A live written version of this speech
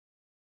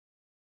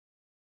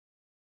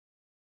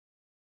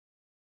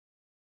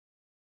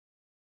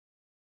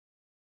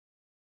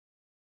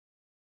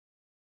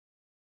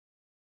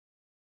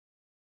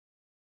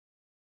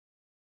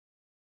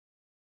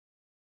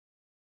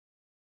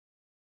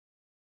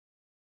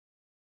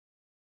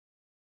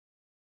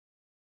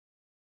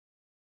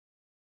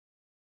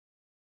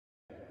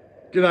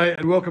G'day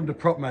and welcome to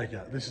Prop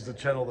Maker. This is the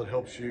channel that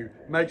helps you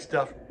make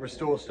stuff,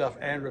 restore stuff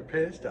and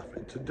repair stuff.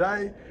 And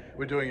today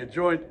we're doing a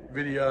joint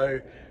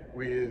video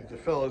with the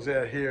fellas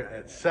out here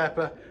at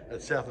SAPA,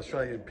 at South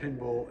Australian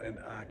Pinball and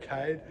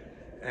Arcade.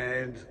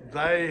 And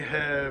they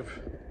have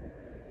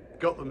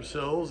got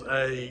themselves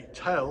a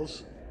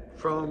Tales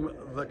from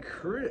the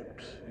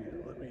Crypt.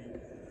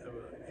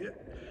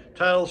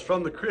 Tales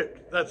from the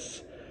Crypt.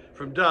 That's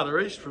from Data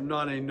East from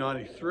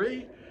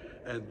 1993.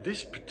 And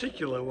this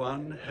particular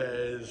one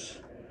has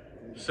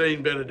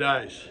seen better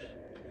days.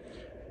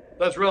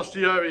 That's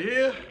Rusty over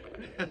here.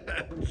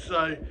 And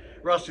so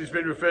Rusty's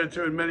been referred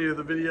to in many of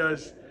the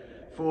videos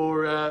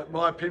for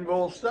my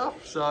pinball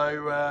stuff.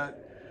 So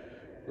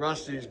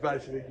Rusty's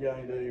basically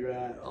going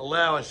to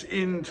allow us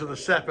into the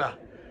SAPA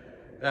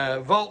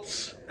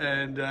vaults,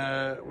 and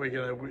we're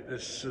going to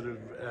witness sort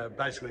of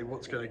basically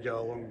what's going to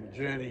go along the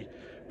journey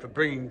for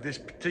bringing this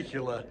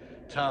particular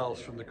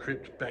Tales from the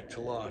Crypt back to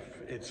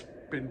life. It's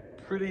been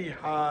pretty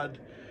hard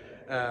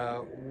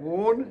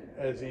worn,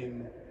 as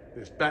in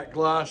this back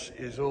glass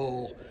is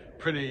all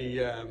pretty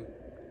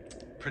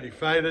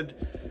faded.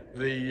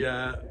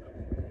 The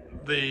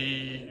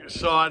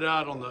side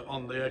art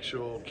on the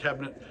actual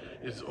cabinet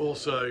is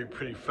also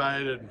pretty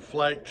faded and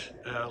flaked.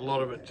 A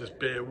lot of it just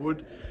bare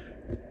wood,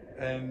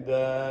 and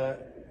the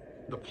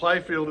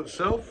playfield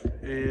itself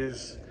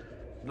is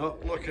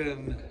not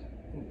looking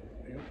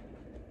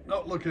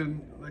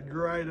the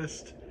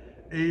greatest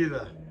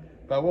either.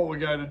 But what we're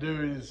going to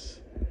do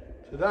is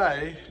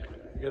today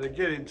we're going to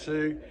get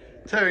into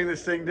tearing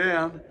this thing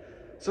down.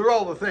 So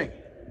roll the thing.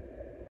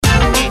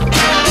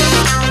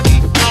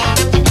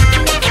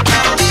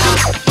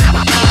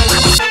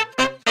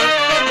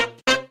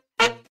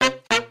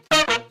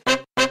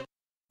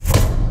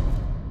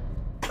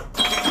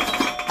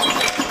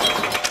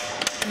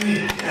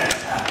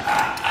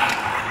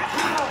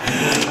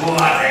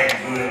 What a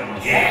good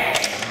game!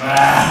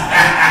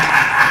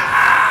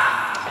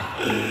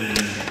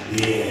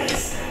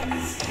 Yes, and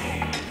this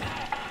game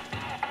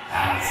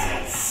out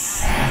at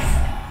SAPA.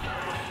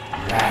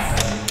 Raph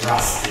and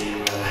Rusty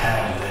will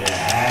have their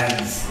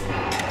hands full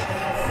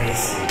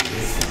facing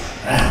this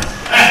one.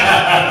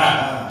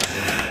 I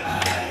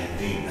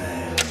think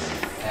they'll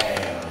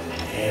fail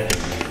in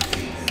everything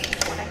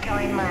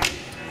they do.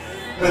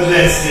 But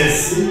let's just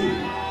see.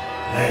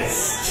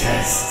 Let's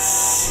just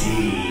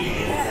see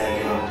if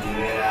they're going to do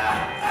it.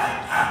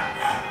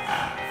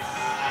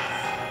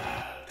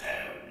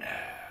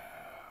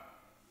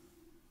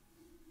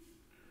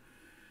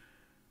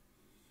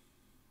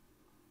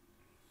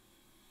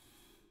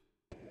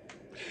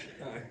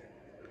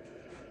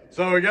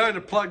 So we're going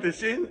to plug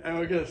this in and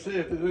we're going to see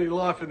if there's any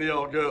life in the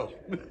old girl.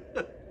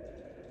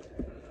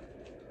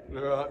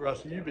 All right,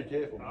 Rusty, you be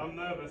careful. I'm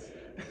nervous.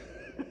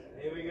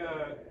 Here we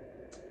go.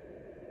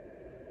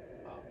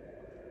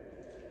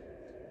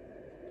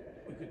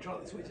 We could try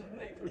the switch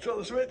underneath. We'll try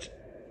the switch.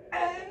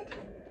 And...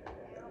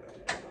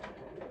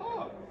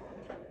 oh,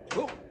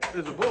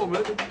 There's a ball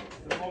moving.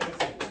 the ball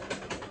missing.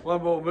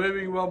 One ball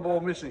moving, one ball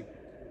missing.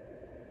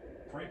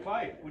 Free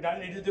play. We don't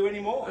need to do any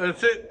more.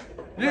 That's it.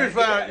 You've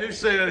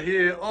seen it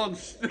here on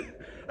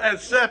at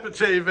SAPA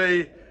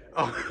TV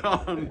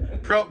on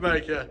Prop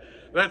Maker.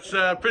 That's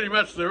pretty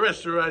much the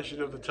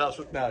restoration of the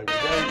tussle. No, we're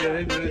going to get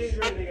into this.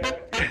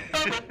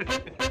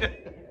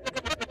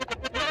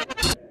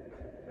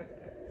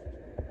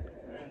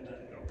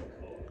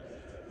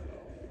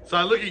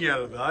 So looking at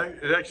it though,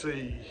 it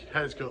actually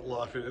has got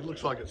life in it. It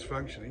looks like it's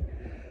functioning,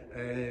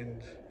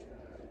 and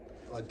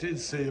I did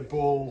see a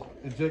ball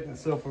eject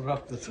itself from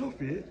up the top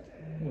here.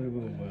 We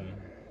will.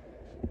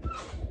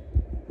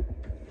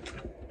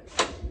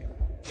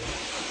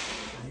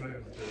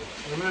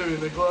 Removing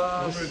the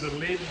glass. Remove the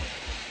lid.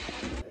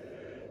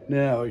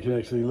 Now we can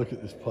actually look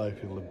at this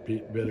playfield a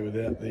bit better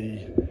without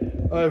the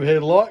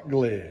overhead light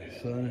glare.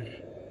 So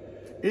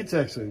it's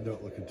actually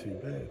not looking too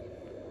bad.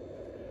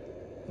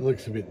 It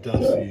looks a bit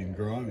dusty and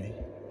grimy.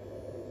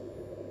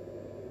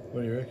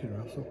 What do you reckon,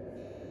 Russell?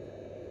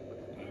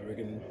 I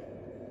reckon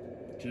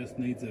just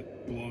needs a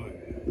blow.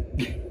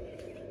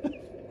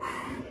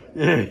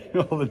 Yeah,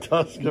 all the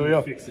dust coming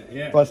off. Fix it,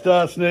 yeah. If I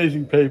start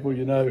sneezing, people,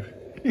 you know,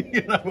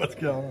 you know what's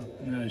going on.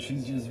 No,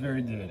 she's just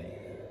very dirty.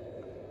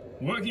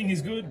 Working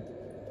is good.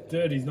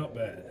 Dirty's not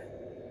bad.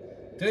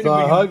 Dirty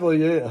So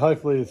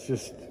hopefully it's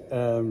just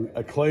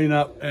a clean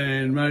up,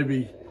 and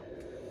maybe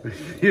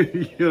you're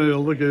gonna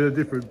look at a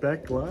different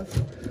back glass.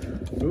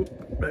 Oop,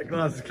 back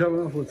glass is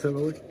coming off. Let's have a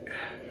look.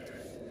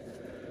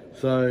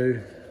 So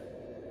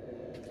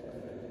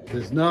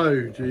there's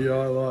no GI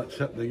lights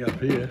happening up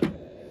here.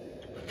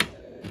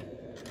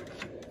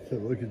 Let's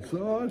have a look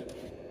inside.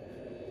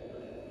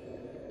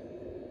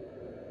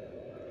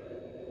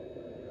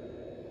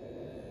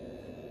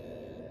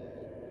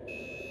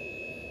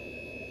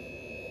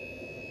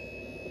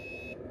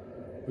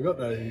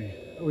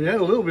 We had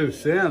a little bit of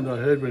sound I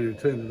heard when you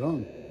turned it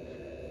on,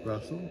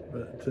 Russell,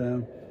 but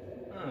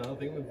I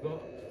think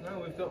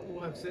we'll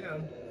have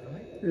sound, I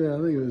think. Yeah, I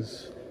think it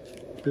was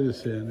a bit of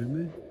sound in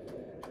there.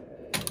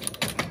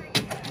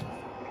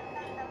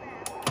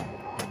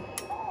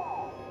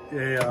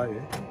 Yeah, oh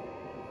yeah.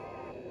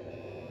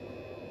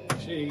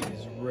 She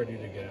is ready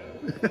to go.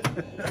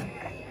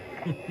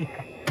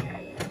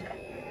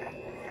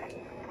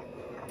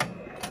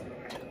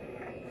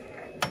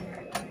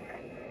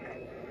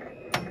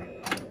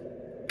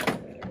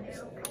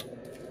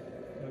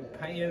 No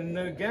paying,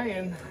 no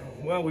gain.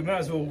 Well, we might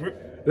as well rip.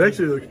 It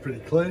actually looks pretty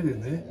clean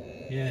in there.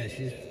 Yeah,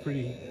 she's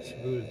pretty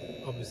good.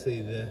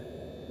 Obviously the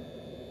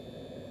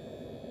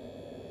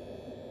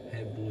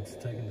headboard's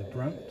taking the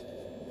brunt.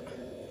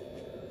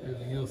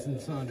 Everything else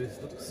inside this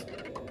looks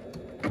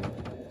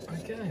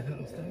okay,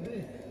 that'll stay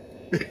there.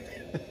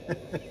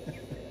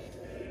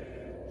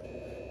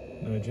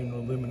 No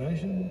general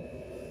illumination.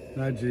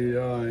 No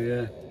GI,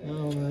 yeah.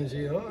 Oh, no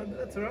GI, but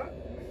that's alright.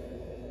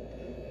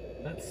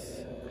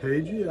 That's...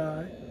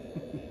 PGI.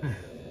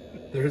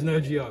 There is no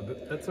GI,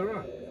 but that's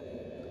alright.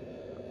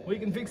 We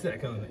can fix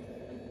that kind of thing.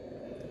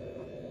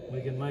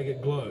 We can make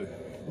it glow.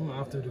 Oh,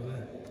 after a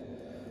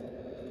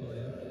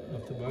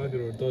bug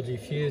or a dodgy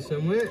fuse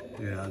somewhere.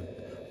 Yeah.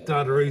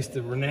 Data East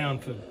are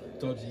renowned for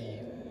dodgy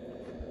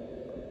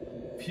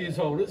fuse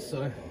holders,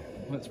 so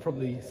that's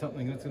probably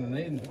something that's going to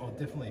need. And I've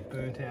definitely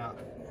burnt out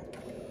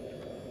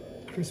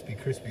crispy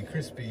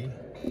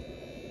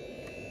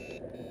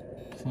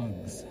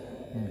plugs.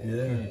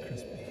 Very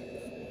crispy.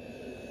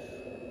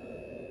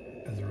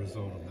 As a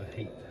result of the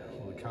heat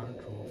or the current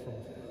draw from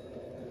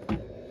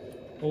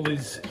all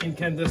these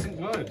incandescent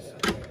globes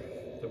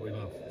that we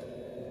love.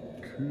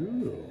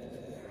 Cool.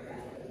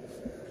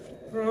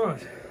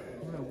 Right,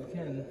 well we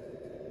can...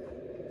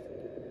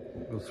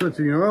 Well,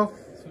 switching her off.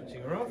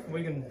 Switching her off,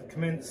 we can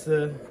commence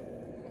a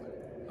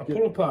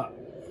pull apart.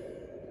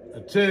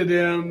 A tear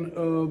down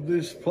of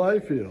this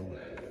playfield.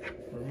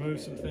 Remove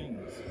some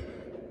things.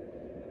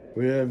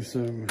 We have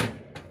some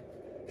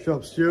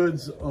shop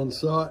stewards on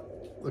site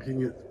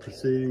looking at the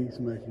proceedings,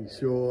 making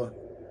sure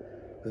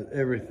that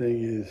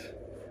everything is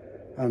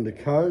under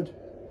code.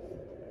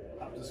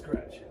 Up to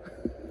scratch.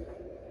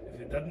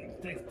 If it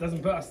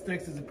doesn't pass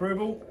Dexter's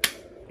approval,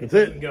 That's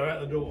it can it. go out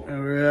the door.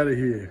 And we're out of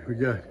here. We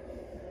go.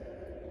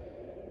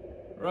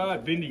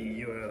 Right, Bindi,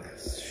 you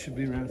should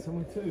be around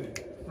somewhere too.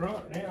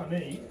 Right, now I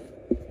need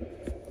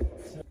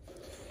some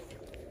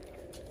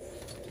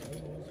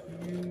tools for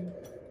you.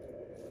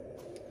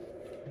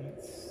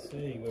 Let's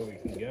see where we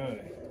can go.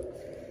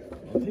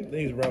 I think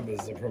these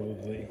rubbers are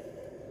probably...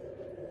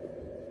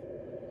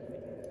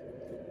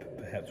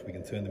 Perhaps we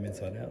can turn them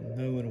inside out and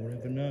no one will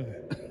ever know.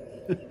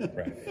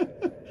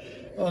 Raph.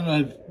 Oh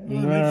no.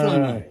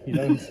 No, you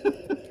don't.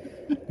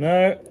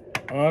 No,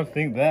 I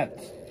think that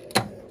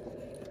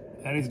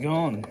is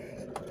gone.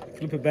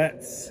 Flipper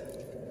bats.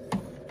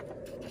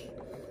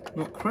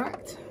 Not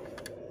cracked.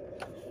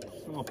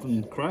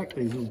 Often cracked.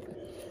 These will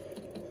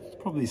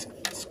probably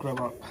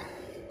scrub up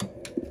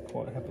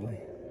quite happily.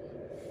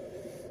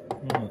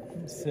 Right,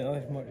 let's see.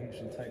 I might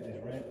actually take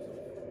these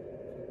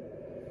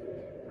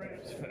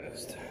ramps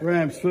first.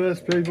 Ramps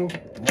first, people.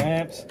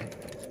 Ramps.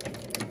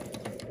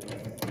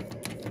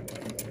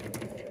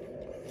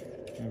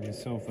 Have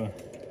yourself a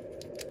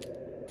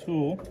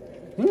tool.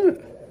 Huh.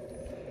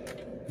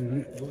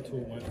 Your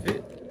tool won't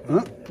fit.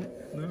 Huh?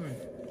 No.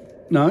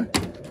 No.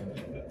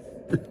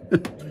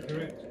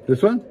 Incorrect.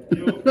 This one?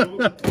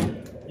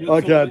 Your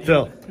I can't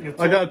tell. Your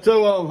I can't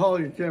tell while I'm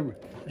holding the camera.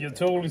 Your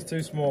tool is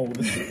too small.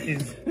 This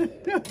is.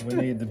 We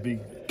need the big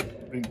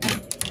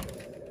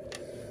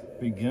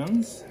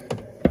guns.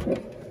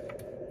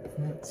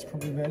 That's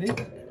probably about it.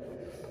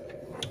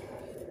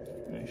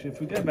 Actually, if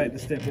we go back to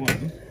step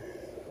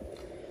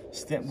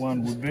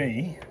one would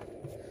be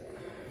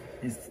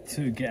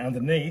to get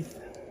underneath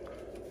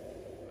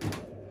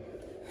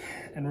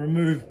and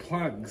remove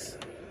plugs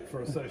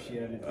for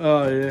associated.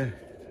 Oh yeah.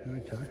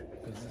 Okay.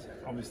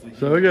 Obviously.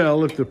 So we're going to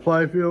look to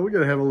Playfield. We're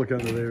going to have a look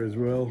under there as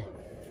well.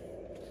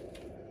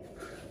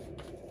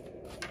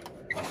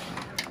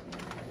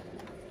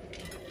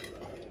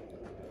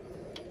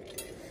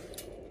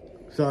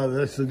 So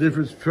that's the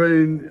difference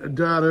between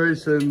Data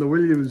East and the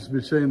Williams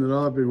machine that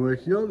I've been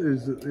working on,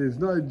 is that there's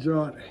no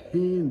giant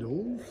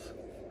handles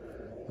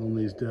on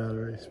these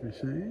Data East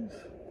machines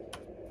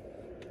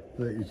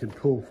that you can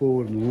pull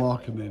forward and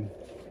lock, and then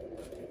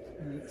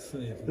Let's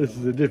see if this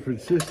is a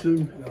different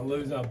system. we'll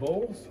lose our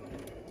balls.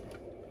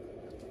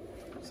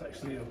 It's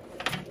actually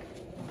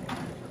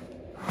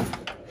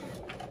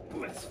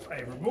less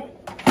favourable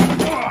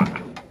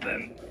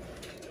than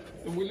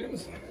the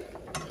Williams.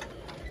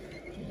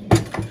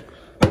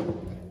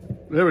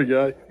 There we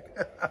go.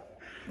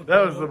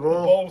 That was the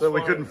ball that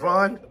we couldn't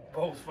find. The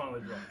ball's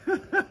finally dropped.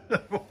 The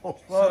ball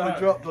finally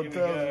dropped on here we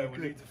top. go. We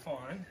need to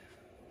find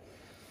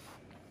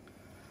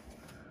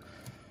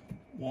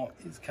what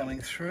is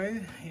coming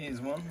through. Here's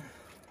one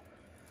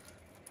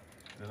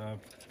that I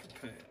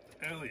prepared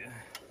earlier.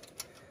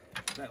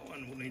 That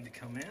one will need to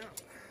come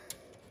out.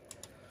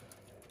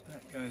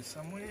 That goes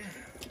somewhere.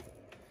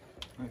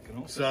 That can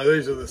also... So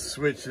these are the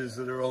switches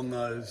that are on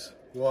those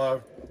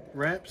wire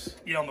ramps.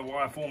 Yeah, on the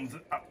wire forms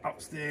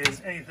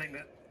upstairs. Anything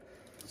that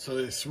So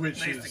there's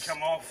switches. needs to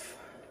come off.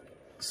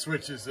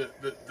 Switches that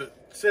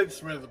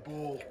sense when the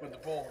ball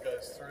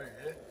goes through.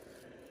 Yeah.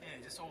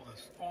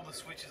 just all the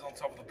switches on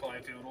top of the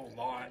playfield, all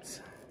lights,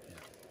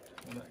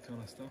 all that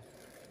kind of stuff.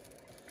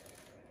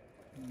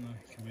 And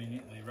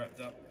conveniently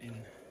wrapped up in.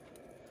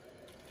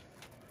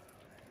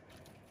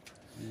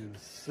 You can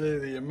see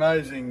the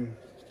amazing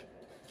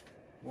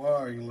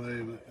wiring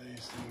loom that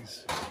these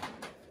things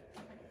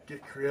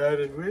get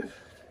created with.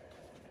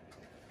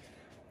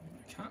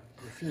 Cut.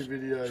 A few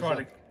videos.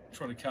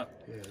 Try to cut.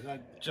 Yeah,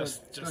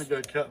 Just don't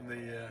go cutting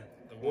the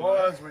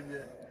wires when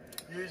you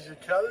use your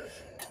cutters.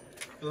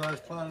 For those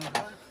playing at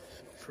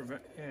home.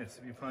 Yes,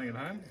 if you're playing at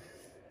home,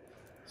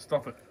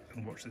 stop it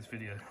and watch this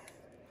video.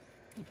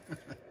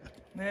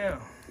 Now,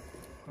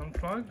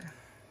 unplug,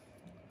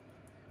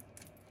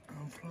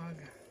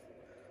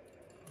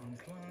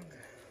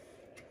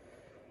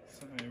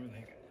 so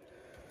everything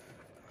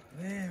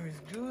there is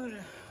good.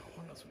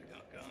 What else we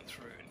got going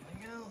through?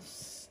 Anything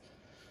else?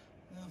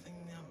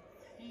 Nothing up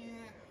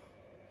here.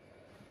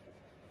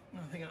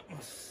 Nothing up my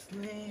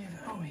sleeve.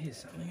 Oh, here's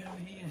something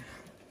over here.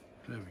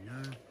 There we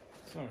go.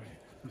 Sorry.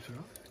 That's all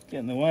right. Get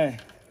in the way.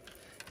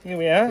 Here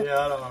we are. Yeah,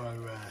 I don't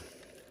want to.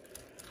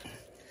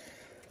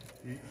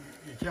 You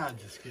can't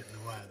just get in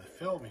the way of the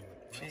filming.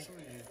 Russell.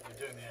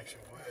 You're doing the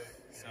actual work.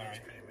 Sorry. It's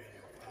a pretty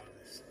medial part of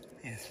this.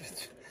 Yes,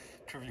 it's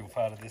a trivial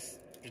part of this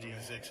video.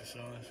 This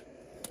exercise.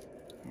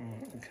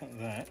 We'll cut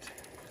that.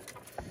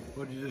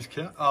 What did you just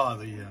cut? Oh,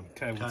 the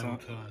Cable cable tie.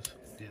 ties.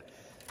 Yeah.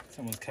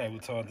 Someone's cable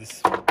tied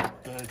this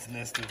bird's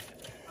nest of.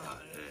 Oh,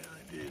 yeah,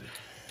 I did.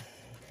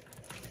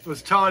 It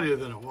was tidier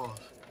than it was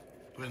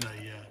when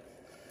they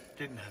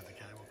didn't have the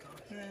cable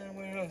ties.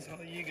 Where else?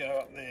 Oh, you go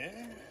up there.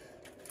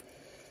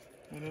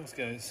 What else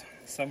goes?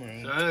 Somewhere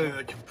in So anything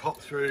that can pop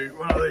through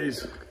one of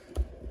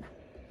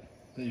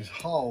these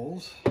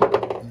holes,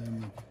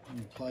 and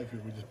the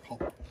playfield, we just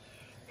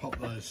pop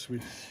those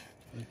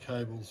the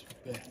cables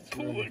back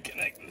through. forward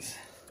connectors.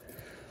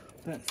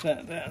 That's that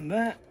and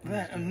that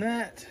and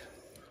that.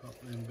 Pop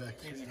them back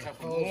Here's through a the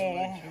couple holes more.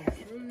 and they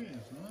come through.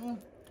 There's another.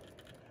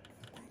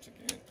 Once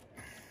again,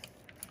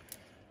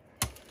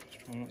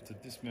 just try not to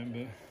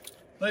dismember.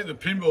 I think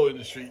the pinball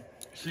industry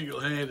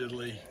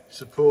single-handedly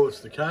supports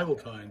the cable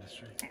tie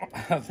industry.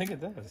 I think it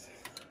does.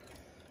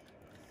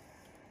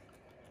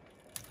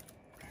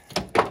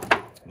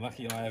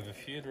 Lucky I have a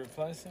few to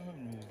replace them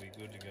and we'll be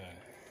good to go.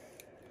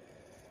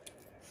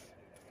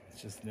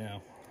 It's just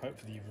now,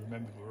 hopefully you've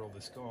remembered where all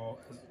this guy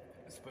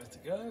is supposed to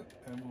go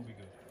and we'll be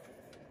good.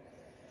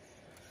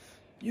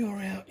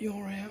 You're out,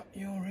 you're out,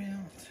 you're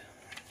out.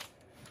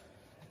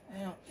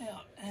 Out,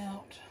 out,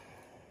 out.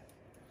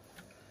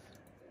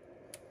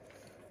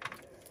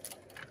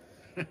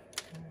 Here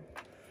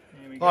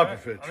we go. I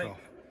prefer trough.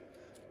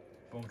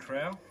 Ball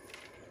trowel.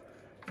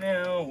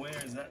 Now, where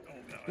is that all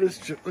going?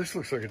 This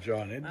looks like a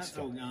giant end That's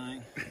stop. all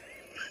going.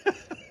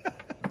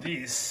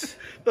 This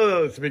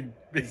Oh, it's a big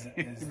is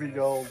big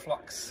the old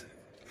flux.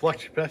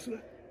 flux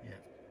capacitor. Yeah.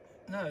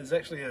 No, there's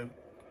actually a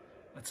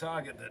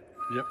target that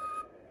Yep.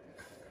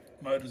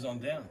 motor's on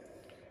down.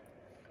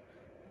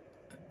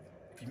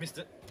 If you missed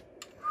it.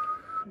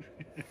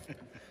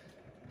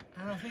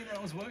 And I think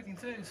that was working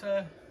too,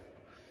 so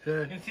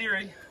Yeah. in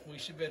theory, we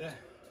should better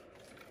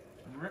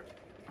rip.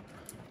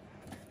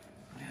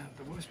 Now,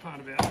 the worst part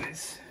about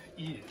this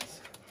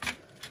is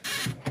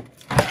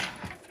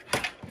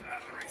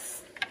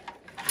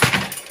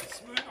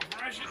smooth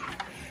operation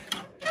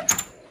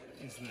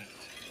is that.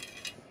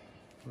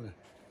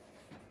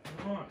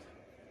 Right,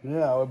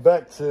 Now we're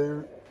back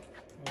to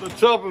the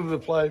top of the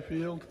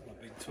playfield. my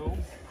big tool.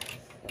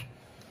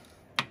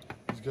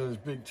 He's got his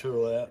big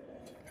tool out.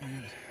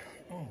 And,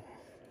 oh,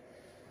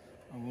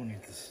 I will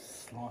need to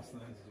slice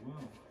those as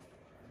well.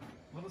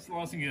 A lot of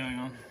slicing going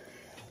on.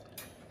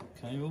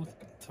 Cable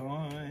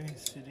tie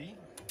city.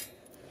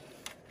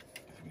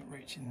 If we can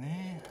reach in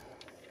there.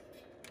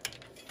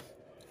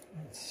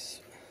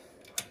 It's,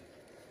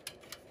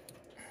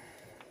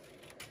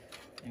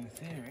 in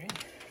theory,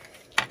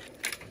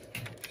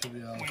 Should be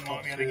able We to might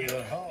pop be able to through get that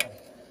it. hole.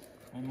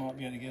 we might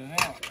be able to get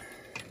it out.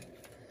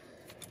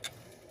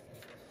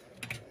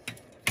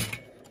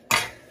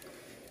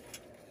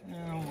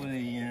 Now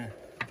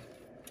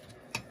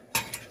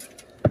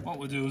what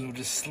we'll do is we'll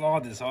just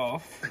slide this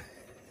off.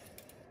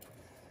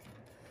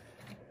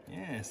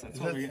 Yes, that's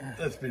what we.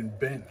 That's been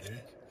bent, yeah.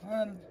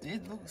 Well,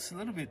 it looks a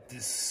little bit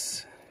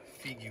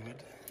disfigured,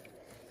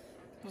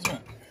 doesn't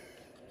it?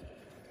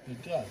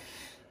 It does.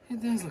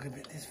 It does look a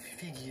bit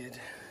disfigured,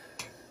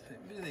 but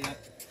really,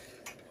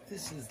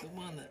 this is the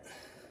one that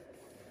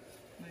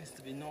needs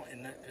to be not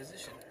in that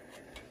position.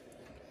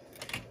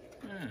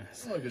 Yes.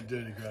 It's like a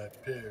dirty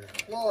great pair of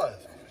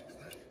pliers.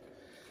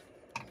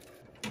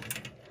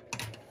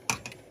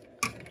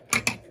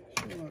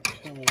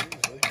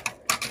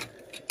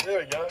 There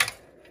we go.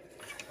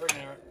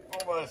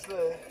 We're almost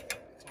there.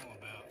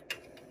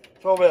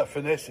 It's all about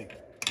finessing.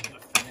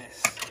 The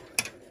finesse.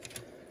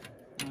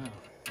 Now,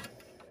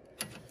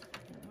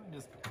 it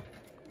just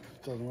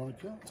Doesn't want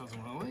to go.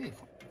 doesn't want to leave.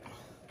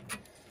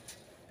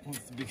 Wants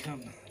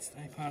to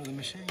stay part of the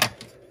machine.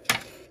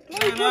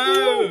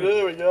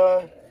 There we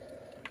go.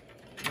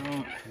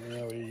 Right.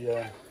 Now we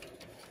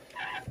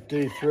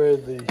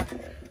de-thread the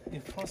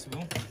if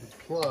possible.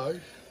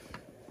 plug.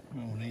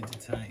 We'll need to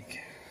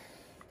take.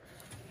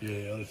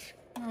 Yeah, let's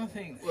I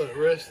think let it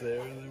rest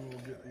there and then we'll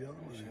get the other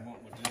one out.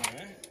 what we're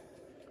doing.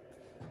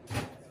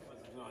 That was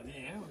a good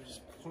idea. We'll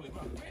just pull him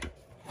up a bit.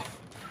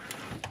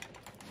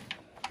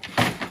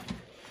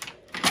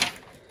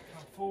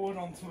 Come forward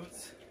onto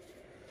its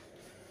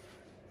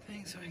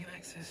thing so we can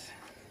access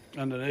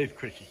Underneath,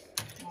 quickie.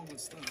 all the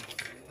stuff.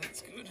 So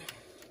that's good.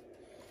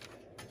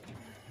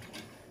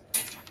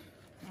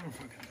 Oh, if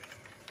I can.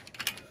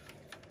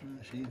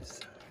 Oh,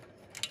 she's.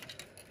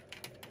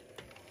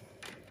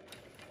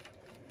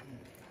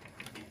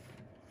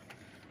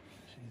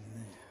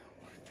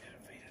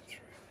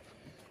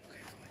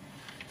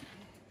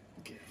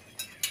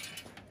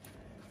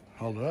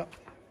 Hold it up.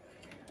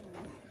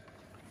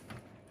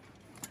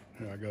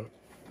 Here, I got it.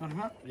 Got him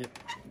up? Yep.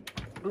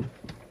 Oop.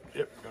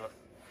 Yep, got it.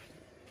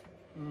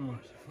 Oh,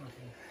 it's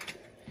fucking.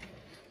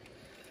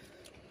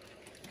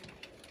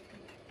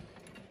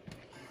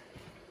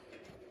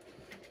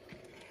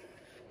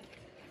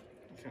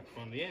 I can't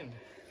find the end.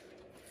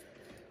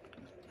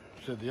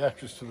 Said the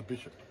actress to the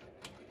bishop.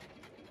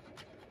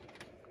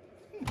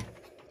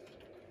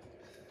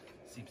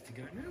 Seems to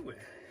go nowhere.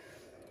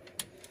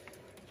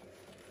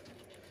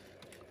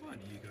 Why do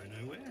you go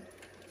nowhere?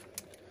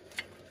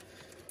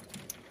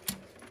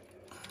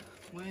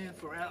 Where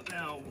for out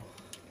now?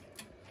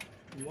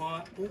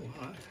 What? Oh,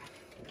 right.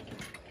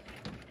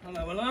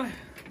 Hello, hello.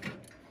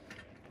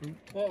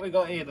 What we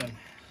got here then?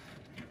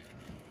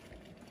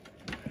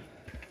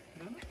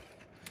 No?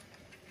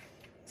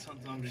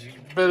 Sometimes you.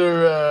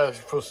 Better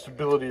for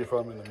stability if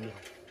I'm in the middle.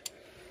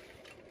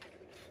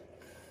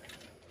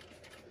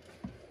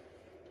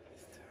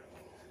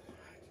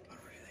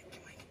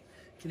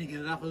 Can you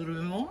get it up a little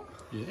bit more?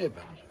 Yeah,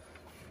 but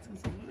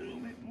Just a little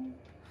bit more.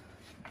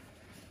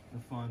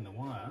 We'll find the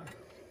wire.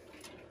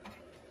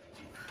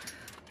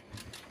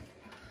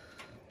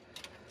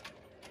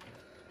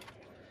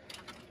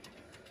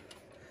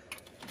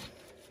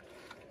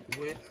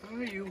 Where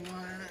are you,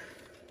 wire?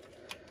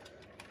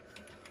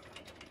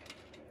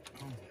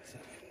 Oh, what's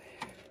that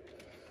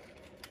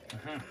in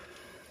there?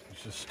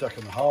 it's just stuck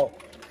in the hole.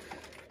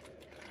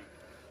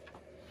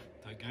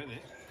 Don't go there.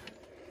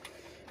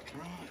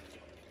 Right.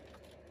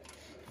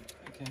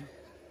 Okay.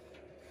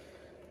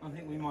 I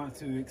think we might have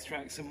to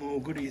extract some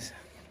more goodies.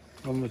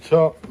 On the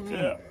top.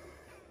 Yeah.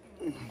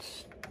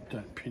 Just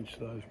don't pinch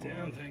those. Down,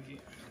 wires. thank you.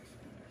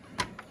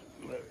 There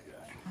we go.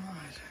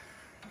 Right.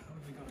 What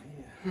have we got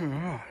here?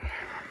 Alright.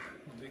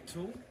 A big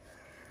tool.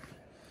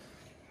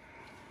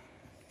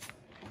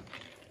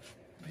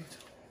 Big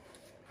tool.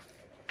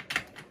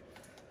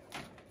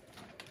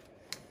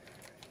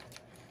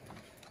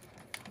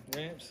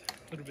 Ramps.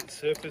 A little bit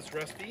surface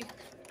rusty.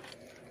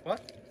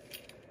 What?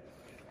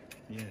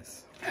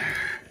 Yes.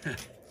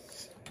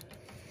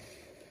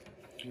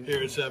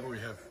 Here at SAPA we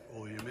have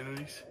all the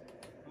amenities.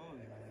 Oh,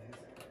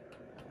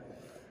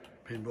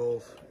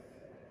 Pinballs.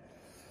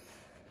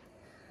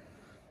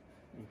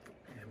 yeah,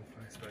 we'll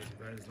play Space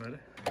Invaders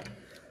later.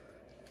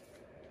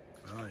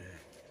 Oh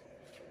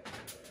yeah.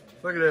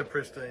 Look at how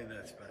pristine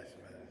that space is.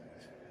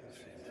 That's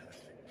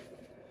fantastic.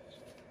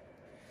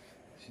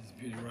 She's a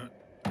beauty, right?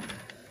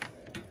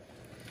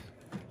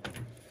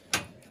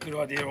 Good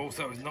idea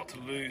also is not to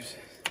lose.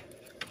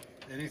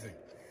 Anything.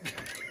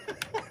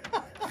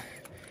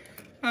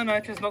 No,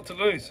 just not to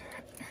lose.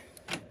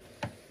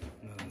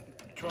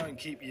 Try and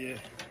keep your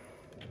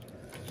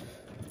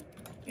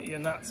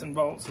nuts and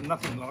bolts, and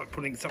nothing like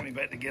putting something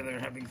back together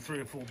and having 3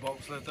 or 4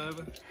 bolts left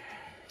over,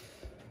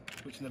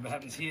 which never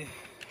happens here.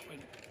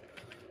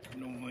 We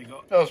normally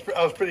got. I was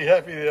pretty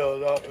happy the other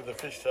night with the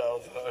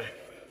fishtails. So I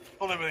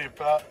pulled everything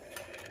apart,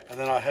 and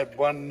then I had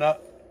one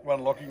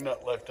locking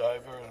nut left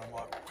over, and I'm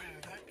like, where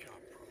did that come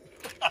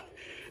from?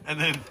 And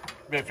then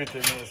about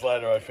 15 minutes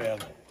later, I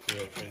found the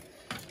right fit.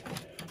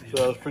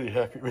 So I was pretty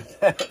happy with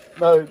that.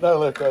 No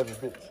leftover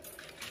bits.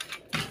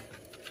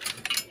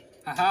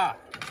 Aha!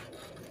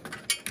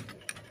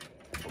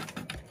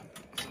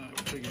 So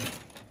we're going to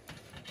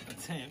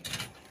attempt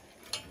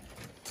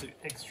to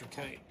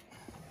extricate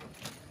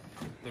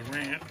the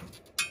ramp.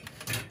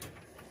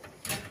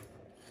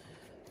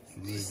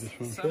 Move this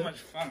one So first. much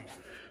fun.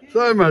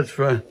 So much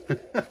fun.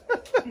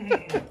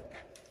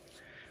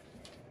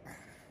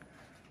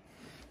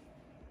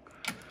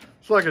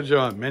 It's like a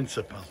giant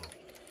Mensa puzzle.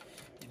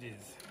 It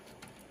is.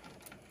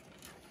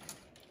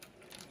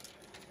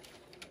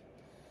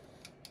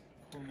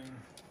 Pulling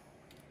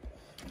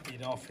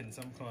it off in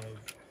some kind of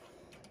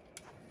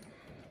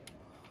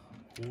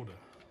order.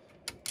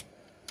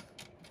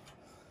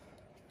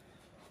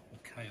 Or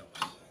chaos.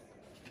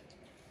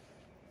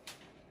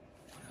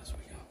 What else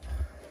we got?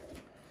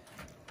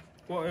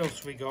 What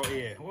else we got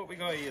here? What we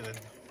got here then?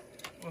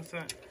 What's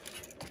that?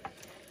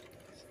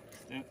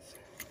 That's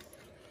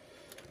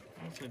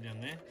also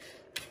down there.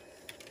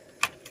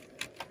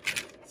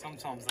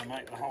 Sometimes they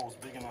make the holes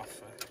big enough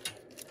for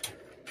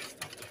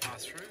stuff to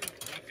pass through.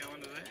 Don't go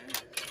under there.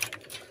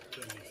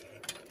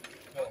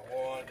 Got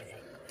wonderful.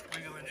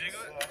 Wiggle and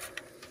jiggle it.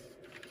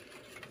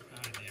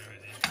 Oh dear,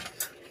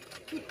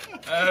 oh dear.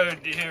 Oh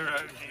dear, oh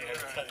dear,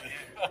 oh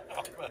dear.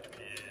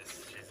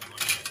 Yes, she's a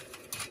one.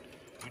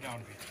 We don't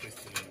want to be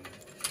twisted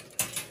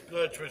in.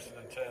 No twisting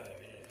and turning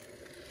here.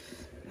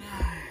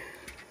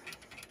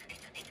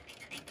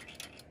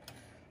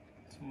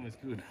 It's always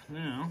good.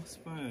 Now, I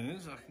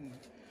suppose I can.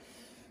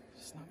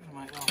 It's not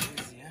going to make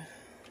life easier.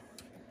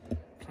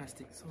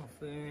 Plastic's off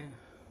there.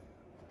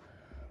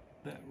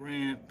 That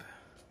ramp.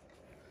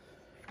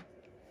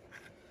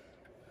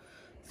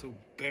 It's all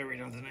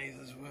buried underneath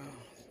as well.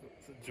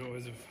 The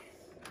joys of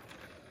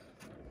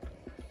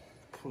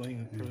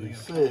pulling You it. can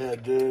see how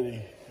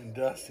dirty and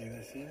dusty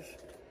this is.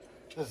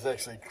 This is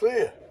actually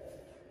clear.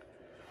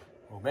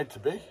 Or meant to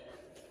be.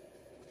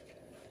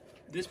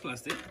 This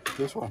plastic?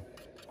 This one.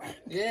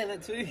 Yeah,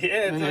 that too.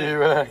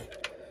 Yeah,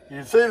 You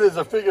can see there's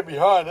a figure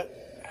behind it.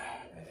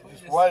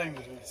 Just waiting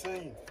to be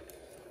seen.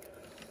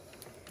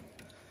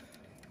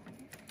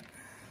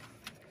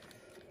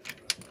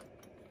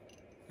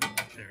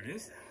 There it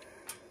is.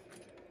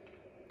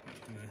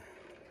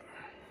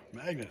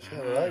 Magnets,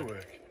 how do they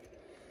work?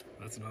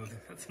 That's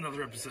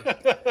another episode.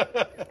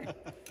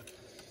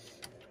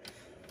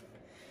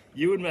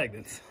 You and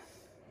magnets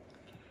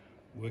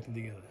working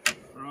together.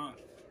 Right.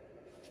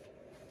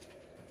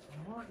 I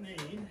might need.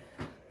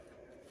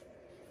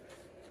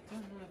 I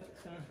don't know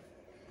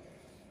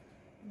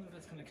if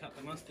that's gonna cut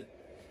the mustard.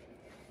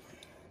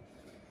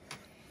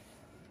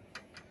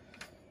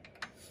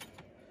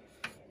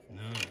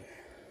 No.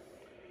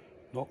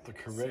 Not the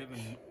correct.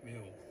 7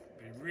 mil.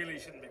 We really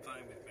shouldn't be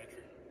playing with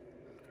metric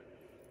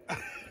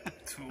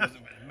tools.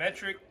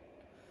 Metric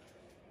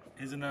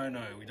is a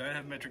no-no. We don't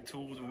have metric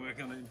tools to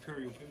work on the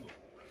Imperial Pinball.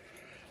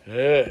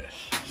 Yes.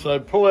 So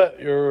pull out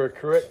your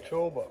correct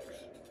toolbox.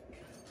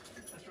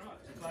 That's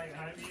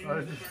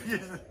right. You're playing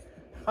home.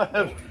 I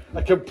have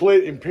a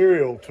complete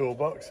Imperial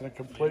toolbox and a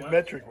complete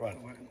metric one.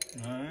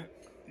 No,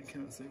 you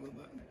can't see what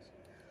that is.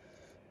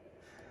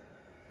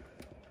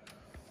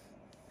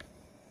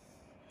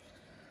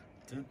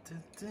 Dun,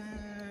 dun,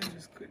 dun.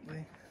 Just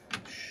quickly.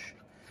 Shh.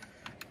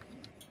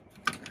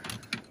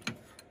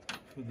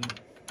 For the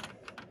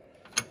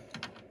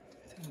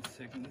 10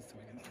 seconds so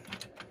we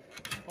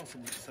can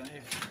possibly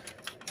save.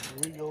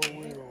 Wiggle,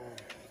 wiggle,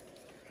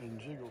 and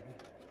jiggle.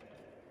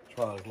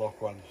 Try those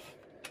lock ones.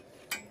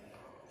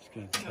 It's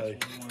going to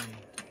take.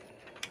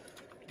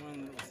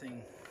 One little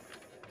thing.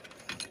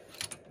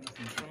 I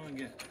can try and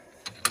get.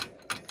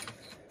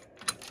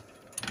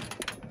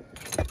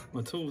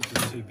 My tool's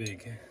just too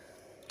big.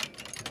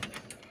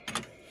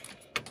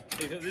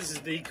 This is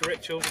the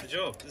correct tool for the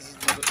job. This is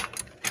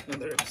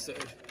another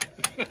episode.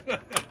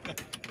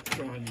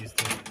 Try and use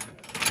the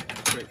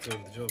correct tool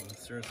for the job, and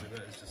seriously,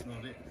 that is just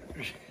not it.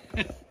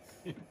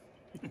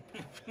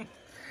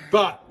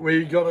 But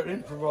we got to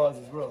improvise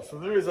as well. So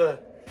there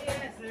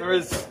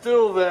is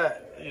still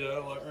that, you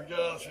know, like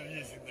regardless of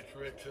using the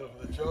correct tool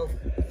for the job,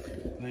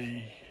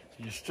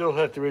 you still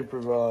have to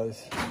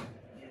improvise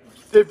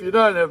if you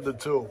don't have the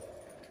tool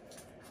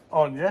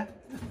on you.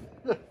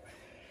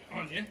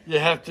 On you? You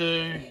have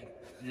to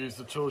use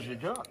the tools you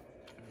got.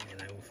 Yeah,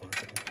 they will find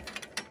something.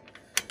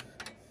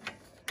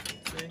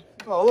 See?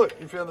 Oh look,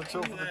 you found the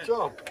tool for the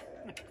job.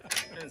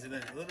 Fancy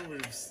that. A little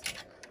bit of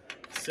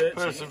searching.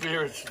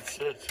 Perseverance and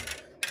searching.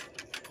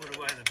 Put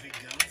away the big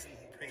guns and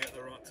bring out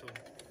the right tool.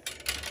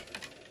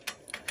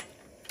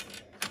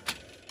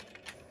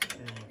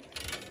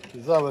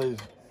 Because some of these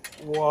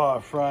wire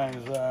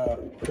frames are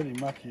pretty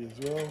mucky as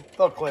well.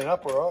 They'll clean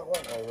up alright,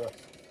 won't they, Russ?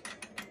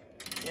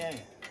 Yeah,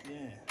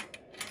 yeah.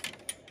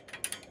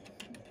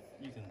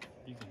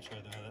 You can show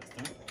them how that's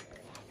done.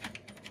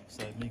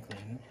 Save me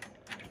cleaning.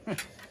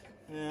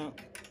 Now,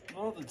 a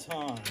lot of the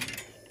time,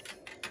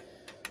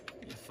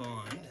 you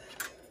find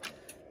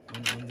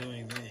when I'm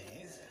doing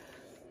these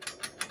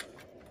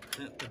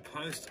that the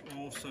post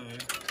also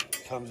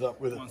Comes up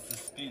with it. wants to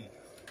spin,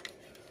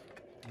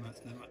 and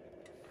that's never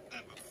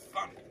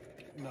fun.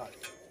 No.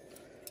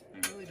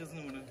 It really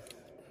doesn't want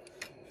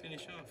to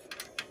finish off.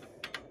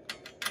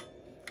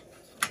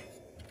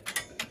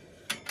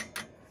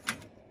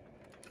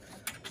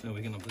 So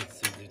we're going to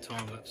do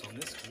time lapse on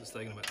this because it's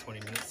taken about 20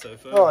 minutes so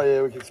far. Oh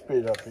yeah, we can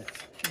speed up it.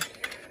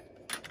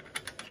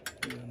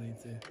 We don't need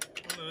to.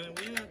 Oh no,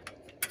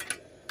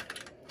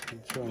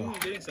 Keep trying we are to-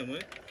 getting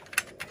somewhere.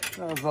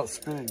 No, it's not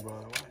spinning by the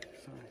way.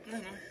 So. No,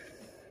 no.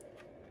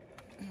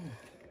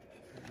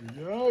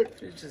 There we go.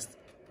 It's just.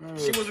 Oh,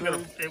 She wasn't sweet.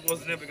 gonna. It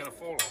was never gonna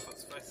fall off.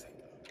 Let's face it.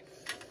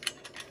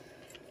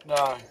 No,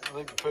 I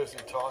think the person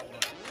who tightened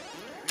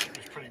it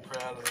was pretty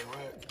proud of their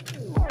work.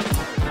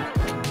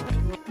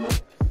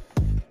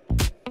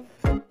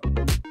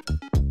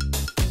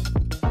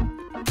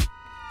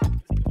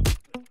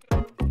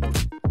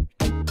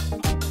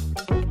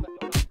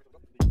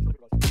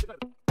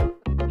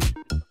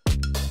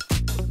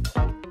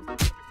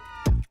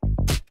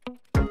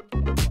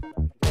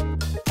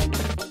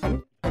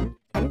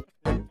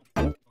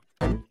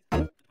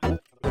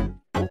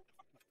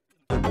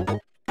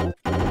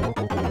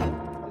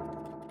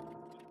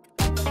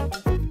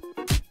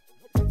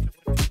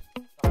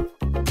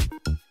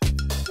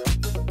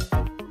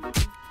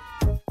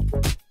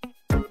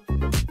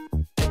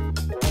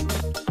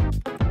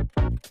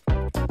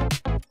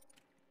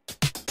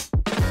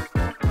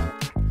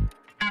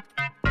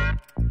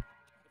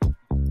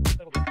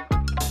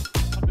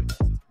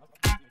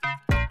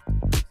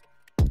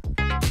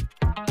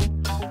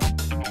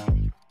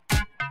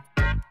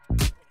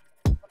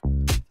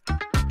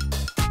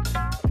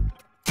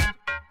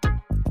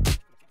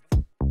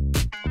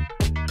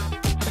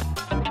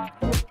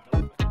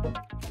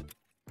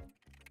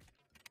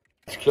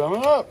 It's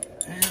coming up.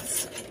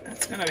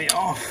 It's going to be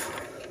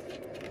off.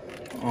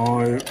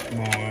 Oh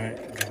my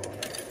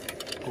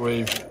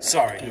god.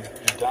 Sorry. You've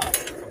done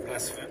it. I'm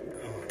blaspheming.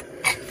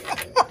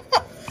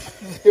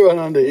 You went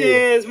under Yeah,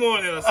 here. it's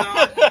more than I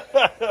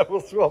thought.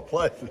 We'll swap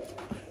places.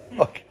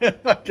 Okay.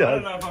 I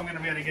don't know if I'm going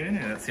to be able to get in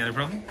there. That's the only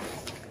problem.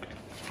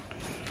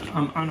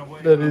 I'm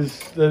unaware. That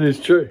is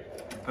true.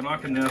 But I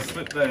can now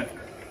slip that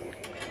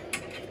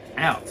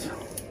out.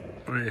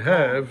 We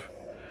have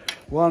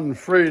one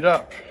freed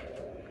up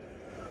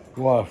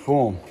wire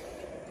form.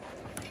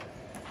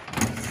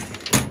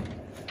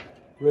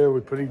 Where are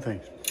we putting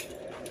things?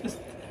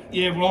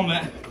 Yeah, well on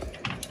that.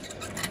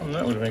 Oh,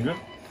 that would have been good.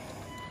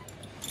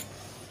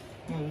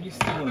 Well, you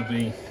still want to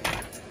be...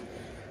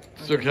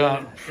 Still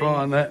can't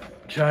find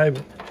that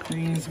cable.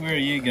 Please, where are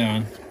you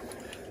going?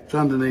 It's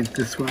underneath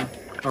this one.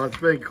 Oh, it's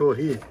being caught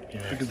here.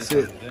 Yeah, You can see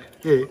it.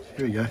 Yeah,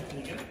 here we go.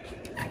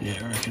 Yeah,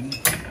 I reckon.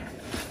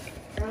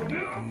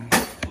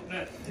 Put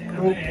that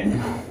down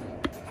there.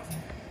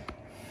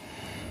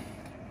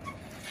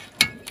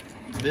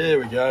 There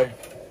we go.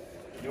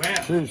 You're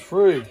out. She's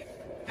free.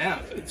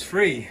 Out. It's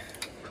free.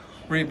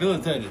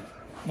 Rehabilitated.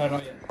 No,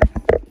 not yet.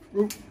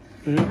 Oop.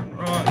 Yeah.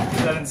 Right, put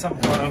that in some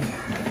kind of...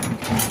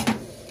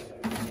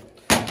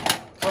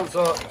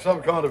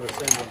 Some kind of a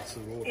semblance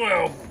of water.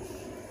 Well...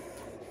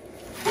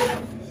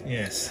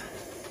 Yes.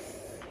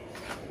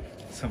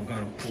 Some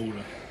kind of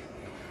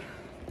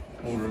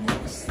order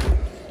mix.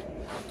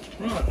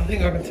 Right, I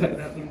think I can take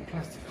that little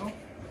plastic off.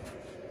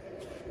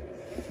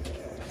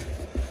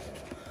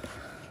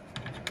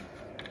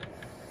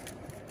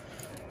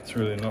 It's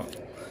really not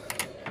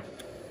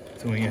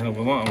doing a hell of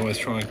a lot. I always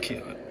try and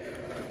keep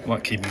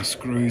keeping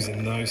screws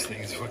in those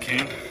things if I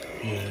can.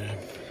 Yeah.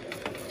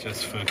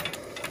 Just for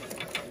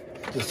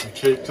Just to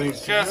keep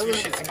things Just for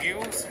together. shits and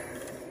giggles.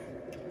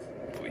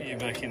 Put you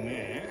back in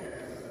there.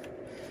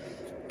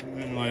 And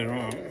then later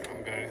on,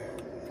 I'll go,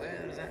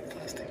 where does that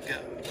plastic go?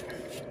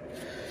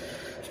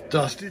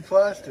 Dusty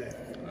plastic.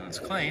 Well, it's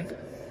clean.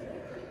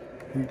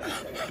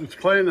 It's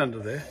clean under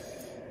there.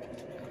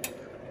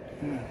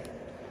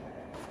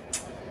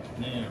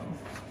 Now,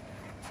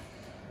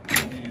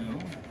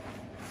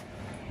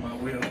 my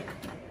wheel.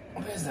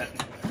 Where's that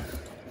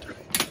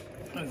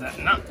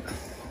nut?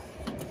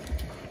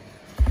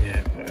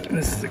 Yeah,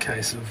 this is the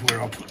case of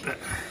where I'll put that.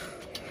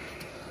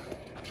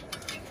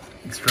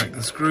 Extract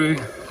the screw.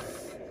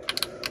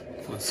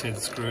 Put said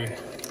screw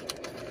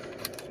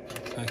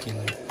back in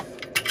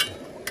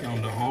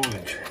under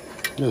haulage.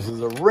 This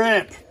is a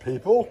ramp,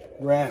 people.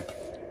 Ramp.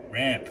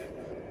 Ramp.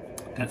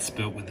 That's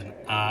spelled with an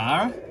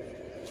R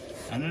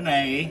and an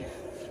A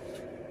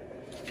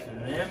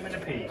and an M and a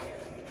P.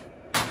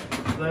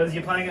 For those of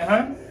you playing at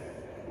home,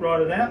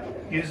 write it out,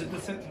 use it in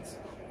the sentence.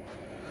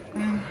 I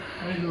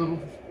need a little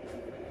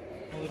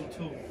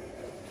tool.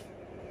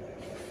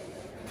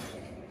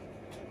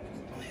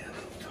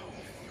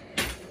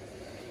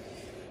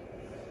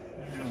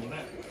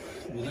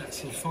 Will that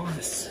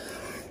suffice?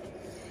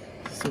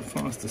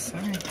 Suffice to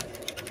say.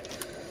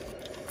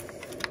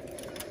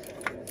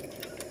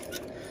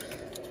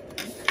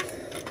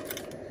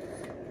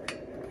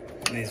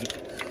 These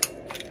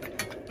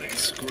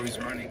screws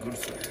are only good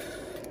for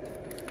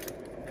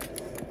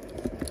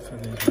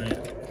the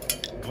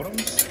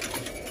bottoms.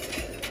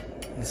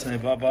 And say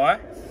bye bye.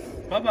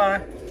 Bye bye.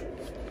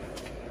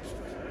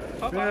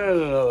 Bye bye.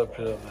 And another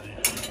bit of money.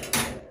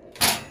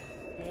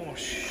 More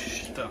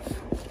stuff.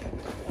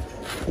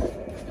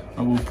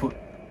 I will put.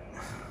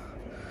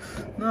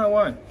 No, I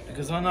won't,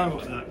 because I know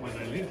where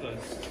they live,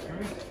 those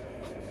screws.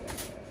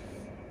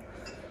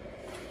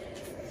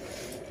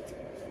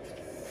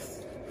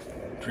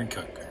 Drink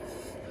Coke.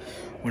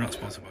 We're not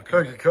sponsored by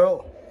Coke.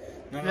 Coca-Cola.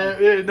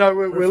 No. No,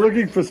 we're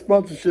looking for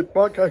sponsorship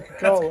by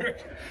Coca-Cola. That's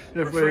correct.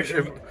 If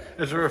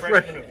it's a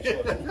refreshment.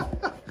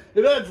 Refreshment.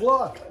 It adds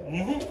life.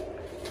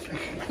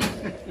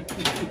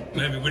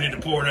 Maybe we need to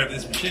pour it over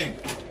this machine.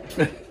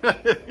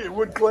 It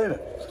would clean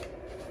it.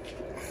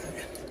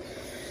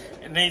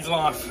 It needs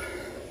life.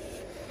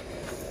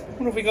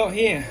 What have we got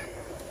here?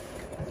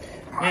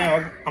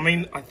 Now, I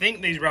mean, I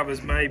think these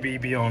rubbers may be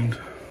beyond.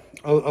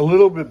 A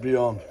little bit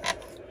beyond.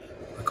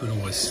 I could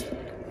always.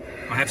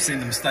 I have seen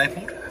them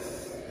stapled.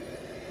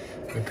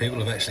 Where people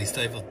have actually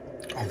stapled.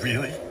 Oh,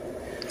 really?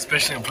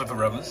 Especially on flipper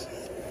rubbers.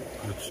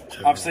 That's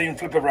terrible. I've seen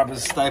flipper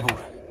rubbers stapled.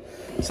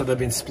 So they've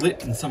been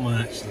split and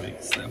someone actually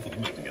stapled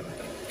them back together.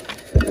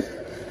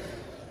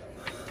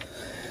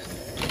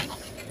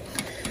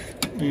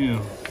 Yeah.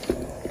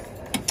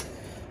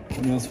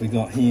 What else we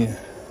got here?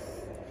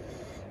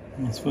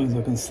 I suppose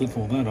I can slip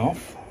all that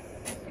off.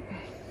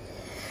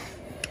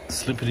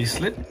 Slippity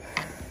slip.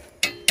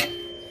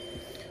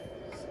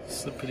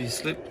 Slippity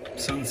slip.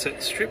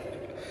 Sunset strip.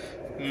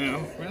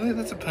 Yeah, really?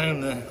 That's a pain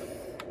in the...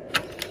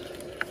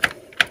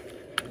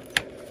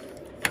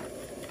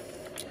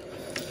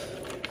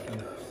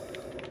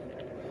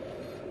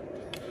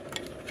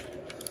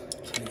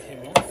 Take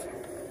him off.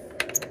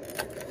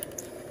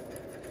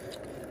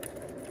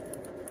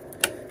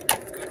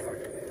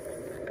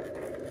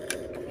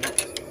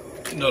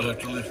 Not have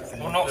to lift the...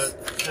 Well, not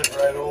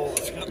separate all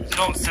the...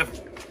 Not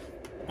separate.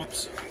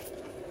 Whoops.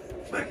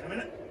 Back in a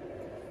minute.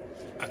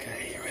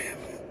 Okay, here I am.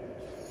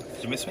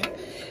 Did you miss me?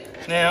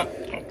 Now,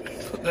 I'll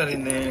put that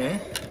in there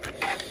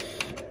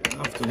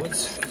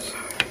afterwards.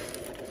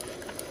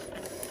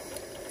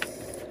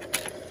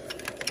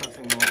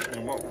 Nothing like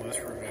what will this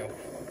reveal?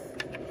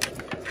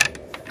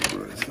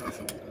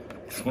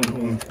 It's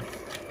nothing.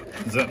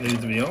 Does that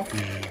need to be off?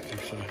 Yeah, I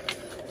think so.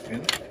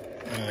 Really?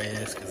 Oh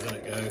yes, because then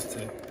it goes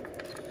to...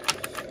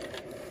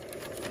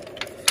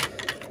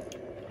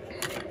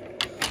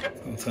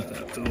 I'll take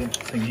that little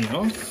thingy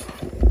off.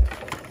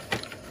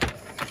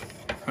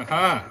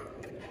 Haha!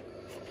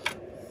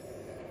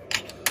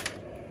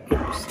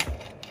 Oops.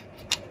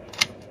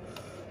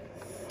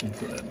 We'll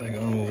put that back on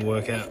and we'll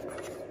work out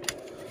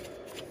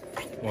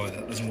why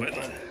that doesn't work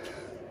like that.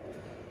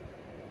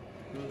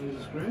 Will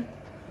lose a screw?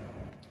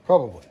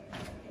 Probably.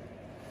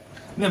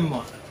 Never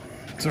mind.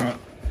 It's alright.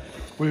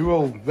 We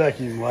will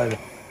vacuum later.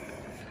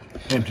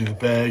 Empty the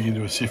bag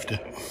into a sifter.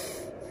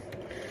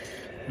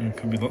 There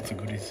could be lots of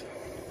goodies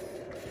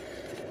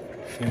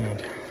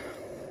found.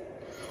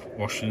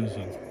 Washers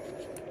and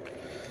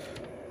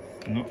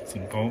nuts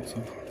and bolts.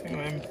 I think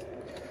I'm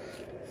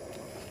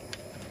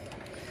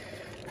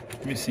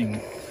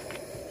missing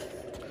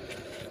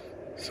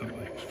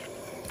something.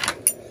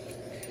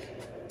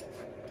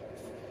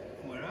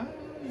 Where are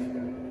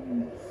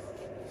you?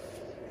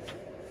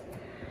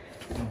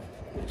 Oh,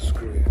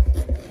 screw.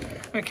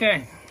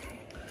 Okay.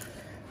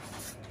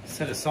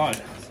 Set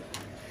aside.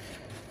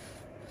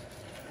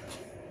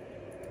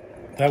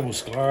 That will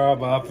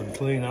scrub up and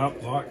clean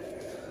up like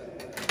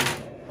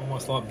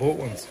almost like bought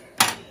ones.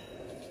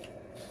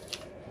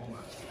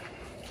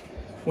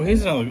 Well,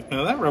 here's another.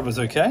 Now that rubber's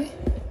okay.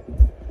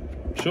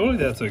 Surely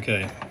that's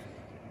okay.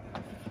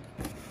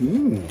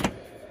 Ooh.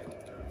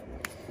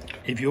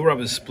 If your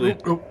rubber's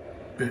split, Oh,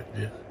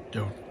 yeah,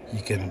 don't.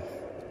 you can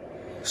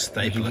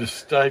staple You it. just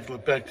staple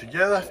it back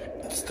together.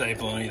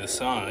 Staple on either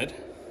side.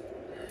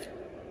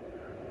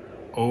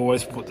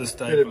 Always put the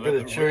staple Bit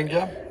of chewing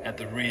gum. at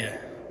the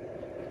rear,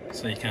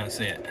 so you can't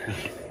see it.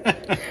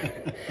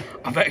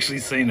 I've actually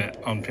seen it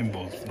on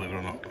pinballs, believe it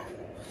or not,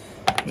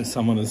 where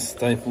someone has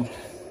stapled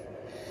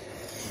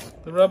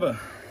the rubber.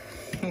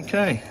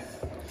 Okay,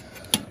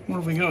 what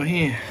have we got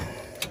here?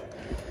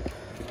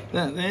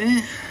 That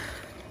there.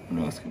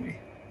 What else can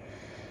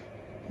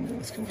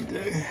we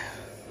do?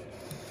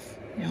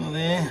 You're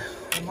there.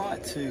 I'd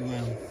like to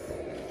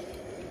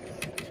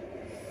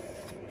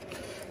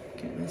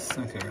get this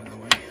sucker out of the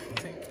way, I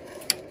think.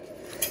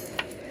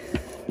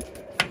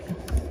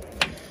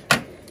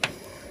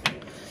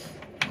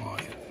 I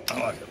like it. I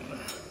like it.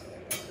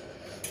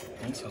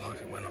 I also like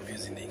it when I'm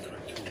using the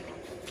incorrect tool.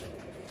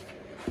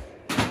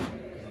 I'm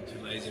not too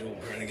lazy to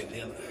walk around and get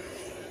the other.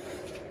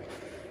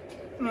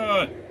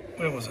 Right,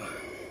 where was I?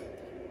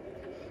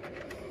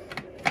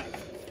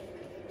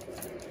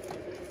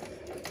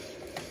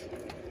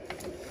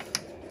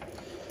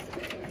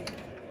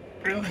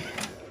 Really?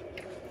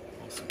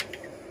 Awesome.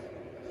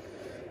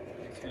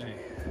 Okay.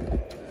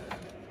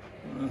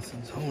 What else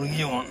is holding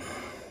you on?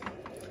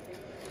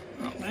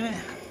 Up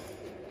there.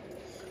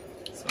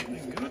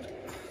 Something good.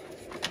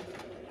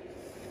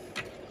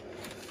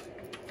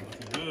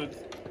 Looking good.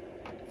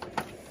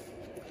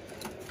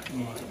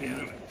 Might be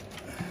out of it.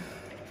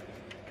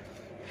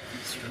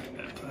 Strip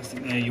that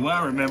plastic there. You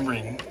are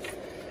remembering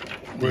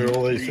Where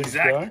all these things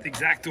go.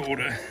 exact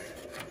order.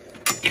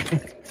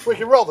 We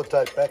can roll the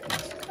tape back.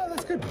 Oh,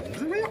 that's good.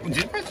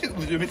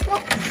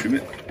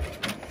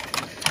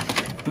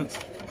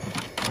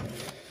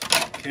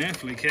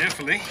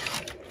 Carefully.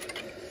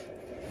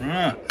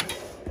 Right.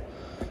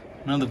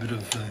 Another bit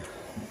of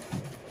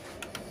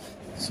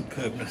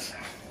superbness.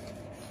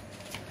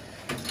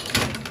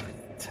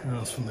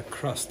 Towels from the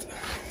crust.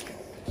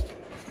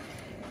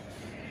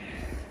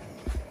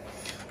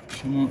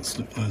 I might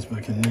slip those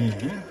back in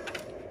there.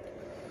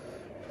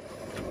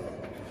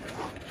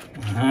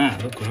 Aha,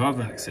 look what I've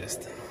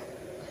accessed.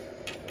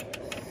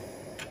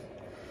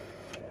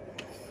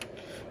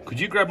 Could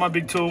you grab my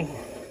big tool?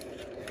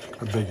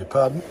 I beg your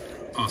pardon.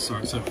 Oh,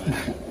 sorry, it's over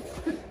there.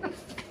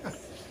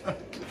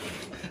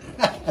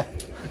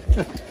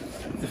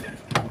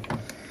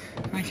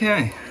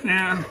 Okay,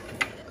 now,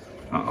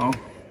 uh-oh.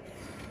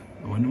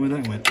 I wonder where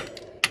that went.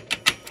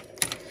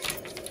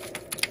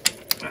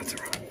 That's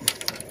all right.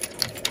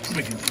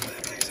 We can put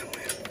that back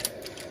somewhere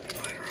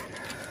later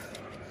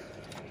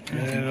on.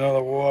 And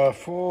another wire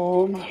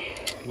form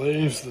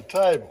leaves the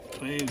table.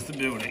 Leaves the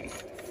building.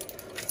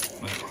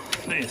 Well,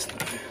 there's no.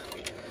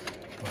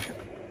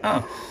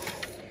 Oh.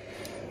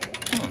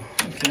 Oh,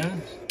 okay.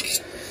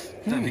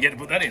 Don't forget to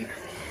put that in.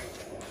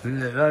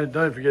 Yeah,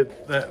 don't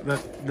forget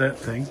that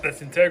thing.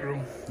 That's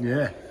integral.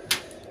 Yeah.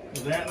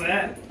 Without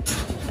that,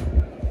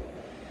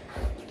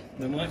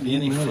 there won't be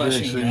any Maybe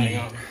flushing actually, going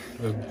on.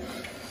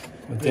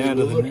 We're down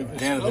to the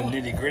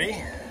nitty gritty.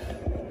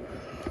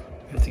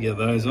 Have to get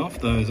those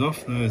off, and those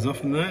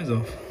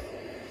off.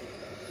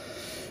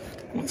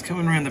 What's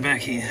coming around the back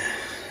here?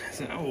 Is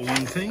that all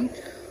one thing?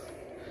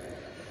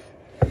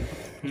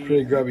 It's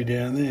pretty grubby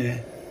down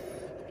there.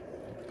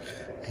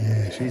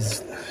 Yeah,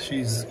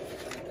 she's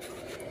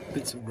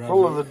bits of rubber.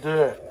 Full of the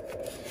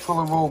dirt. Full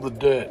of all the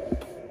dirt.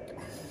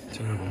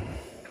 Terrible.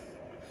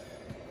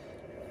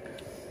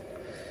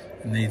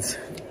 Needs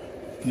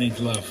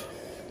love.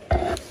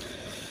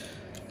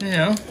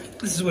 Now,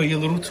 this is where your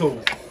little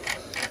tool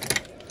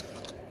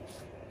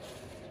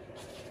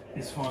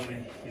is finally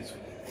useful.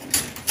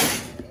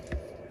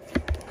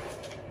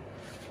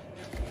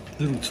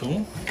 Little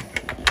tool.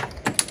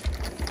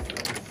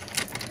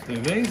 Do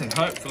these, and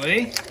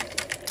hopefully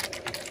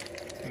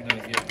we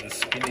don't get the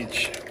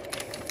spinach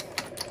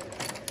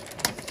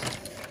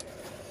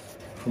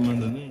from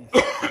underneath.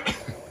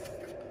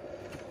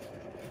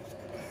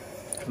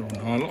 Little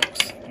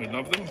nylops, we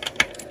love them.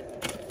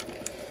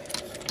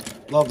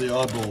 Love the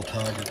eyeball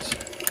targets.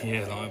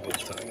 Yeah, the eyeball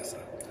targets.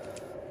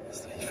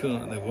 So you feel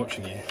like they're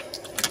watching you.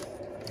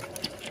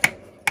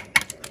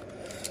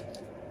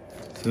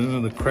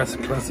 So the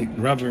classic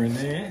rubber in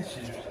there.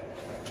 She's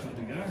good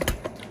to go.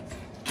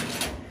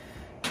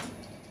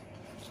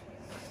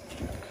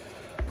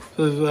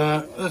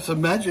 So that's a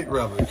magic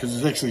rubber because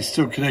it's actually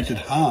still connected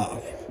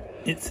half.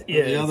 It's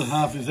The other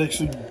half is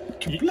actually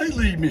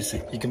completely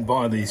missing. You can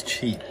buy these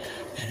cheap,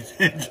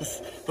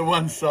 Just the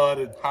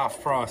one-sided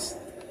half price.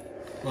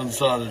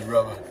 One-sided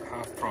rubber.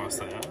 Half price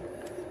they are.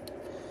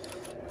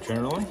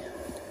 Generally,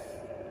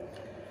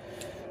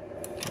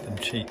 get them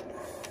cheap.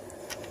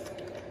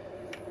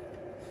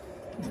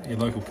 Your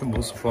local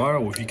pinball supplier,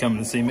 or if you come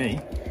and see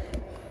me,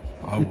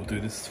 I will do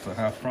this for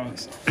half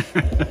price.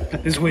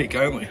 This week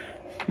only.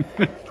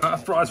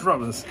 Half price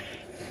rubbers.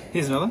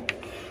 Here's another.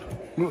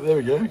 Oh, there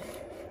we go.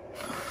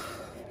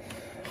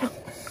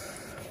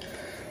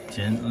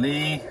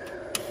 Gently.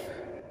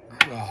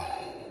 Oh,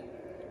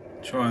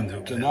 Try and do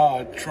it.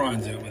 denied. Try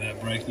and do it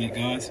without breaking it,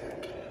 guys.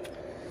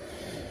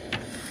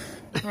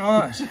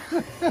 Right.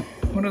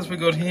 What else we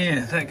got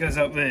here? That goes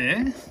up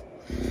there.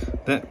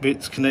 That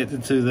bit's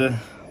connected to the.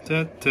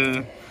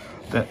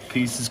 That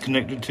piece is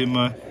connected to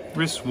my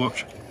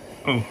wristwatch.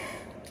 Oh.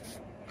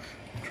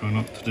 Try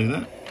not to do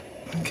that.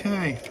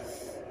 Okay.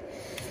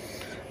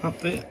 Up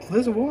there.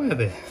 There's a wire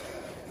there.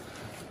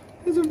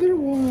 There's a bit of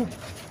wire.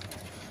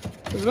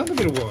 There's another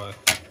bit of wire.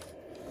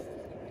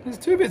 There's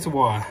two bits of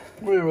wire.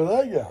 Where will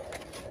they go?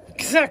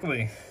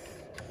 Exactly.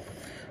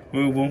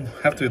 Well, we'll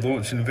have to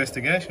launch an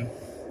investigation.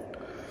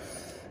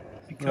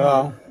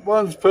 Well,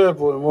 one's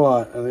purple and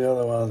white, and the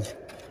other one's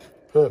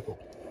purple.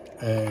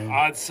 And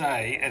I'd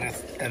say at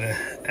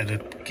a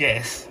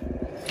guess,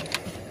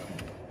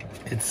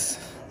 it's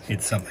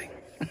something.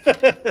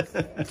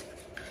 it's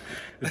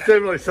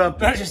definitely something.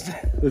 That's just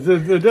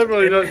They're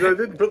definitely not, they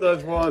didn't put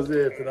those wires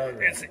there for no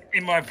reason. it's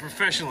in my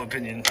professional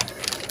opinion.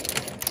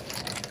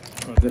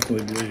 I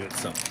definitely believe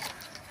it's something.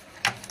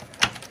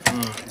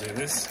 Alright, do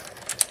this.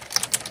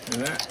 Do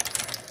that.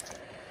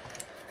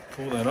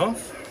 Pull that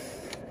off.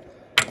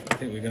 I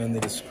think we're going to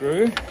need a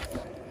screw.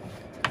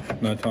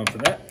 No time for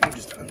that. We'll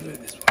just undo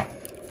this one.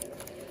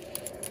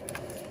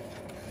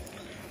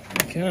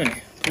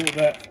 Okay, pull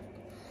that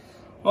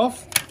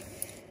off.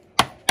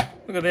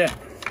 Look at that.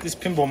 This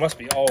pinball must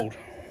be old.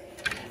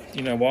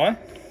 You know why?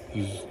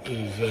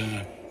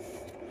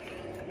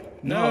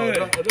 No, I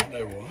don't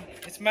know why.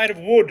 It's made of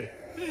wood.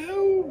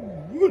 Hell,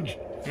 wood.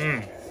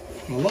 Mm.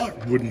 I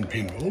like wooden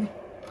pinball.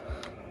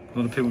 A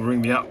lot of people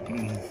ring me up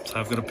and say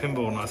I've got a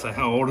pinball, and I say,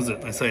 how old is it?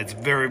 And they say it's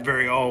very,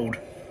 very old.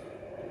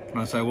 And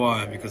I say,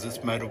 why? Because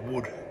it's made of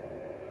wood.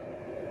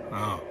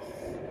 Oh.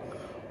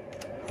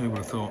 Who would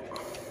have thought?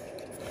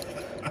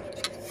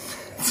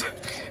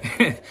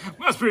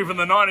 Must be from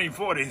the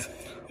 1940s.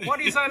 Why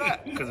do you say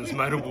that? Because it's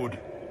made of wood.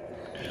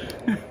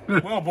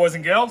 Well, boys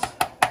and girls,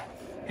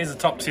 here's a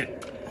top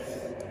tip.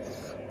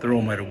 They're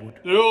all made of wood.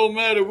 They're all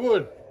made of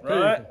wood.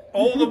 Right?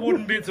 All the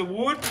wooden bits are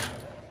wood.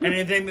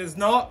 Anything that's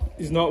not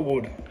is not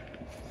wood.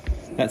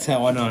 That's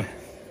how I know.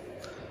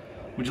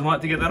 Would you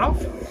like to get that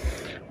off?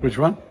 Which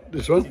one?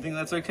 This Do you one? think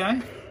that's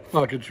okay?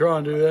 I could try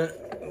and do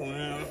that.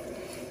 Well,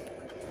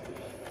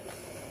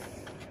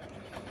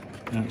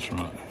 that's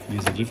right.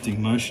 Use a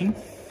lifting motion.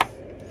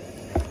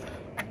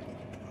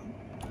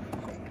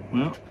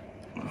 Well,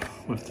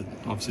 we have to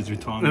obviously do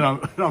time. And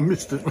I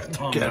missed it with the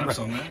Time camera lapse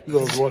on that.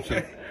 because I was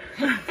watching.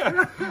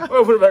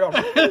 Oh, put it back on.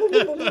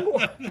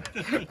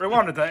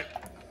 Rewind the tape.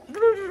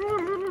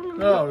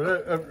 Oh,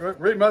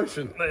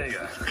 remotion. There you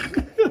go.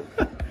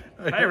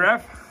 Hey,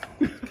 Raph.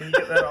 Can you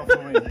get that off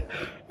for me?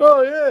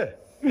 Oh,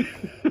 yeah.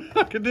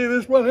 I can do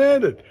this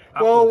one-handed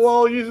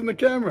while using the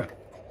camera.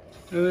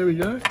 And there we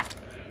go.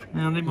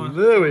 Now, I need my...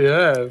 There we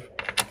have.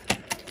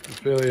 It's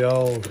fairly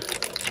old.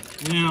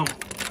 Now,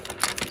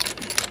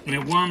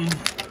 one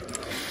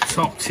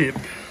top tip,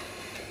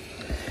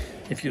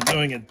 if you're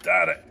doing a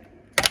data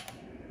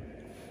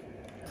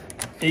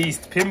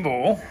East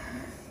pinball,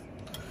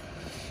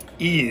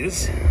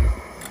 is,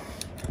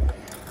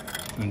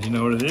 and do you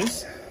know what it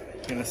is?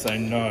 You're going to say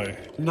no.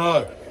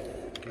 No.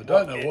 I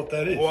don't know what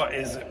that is. What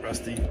is it,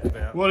 Rusty,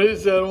 about? What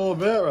is that all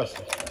about,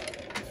 Rusty?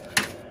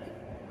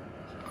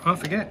 I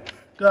forget.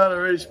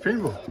 Data East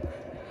Pinball.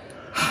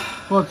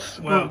 What's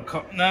Well,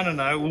 no.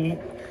 Well,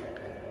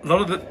 a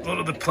lot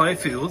of the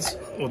playfields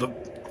or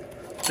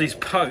these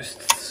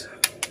posts,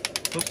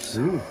 oops,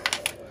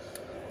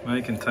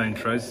 may contain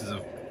traces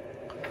of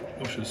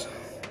washers.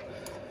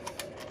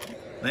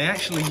 They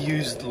actually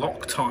used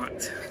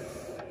Loctite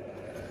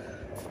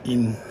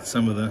in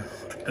some of the,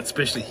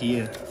 especially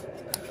here.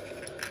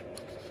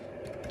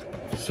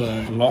 So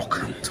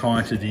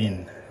Loctited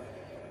in.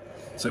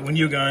 So when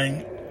you're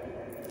going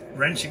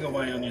wrenching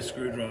away on your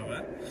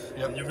screwdriver,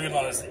 and you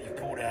realise that you've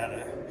pulled out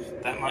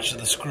that much of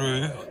the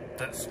screw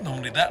that's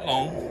normally that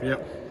long.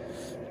 Yep.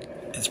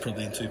 It's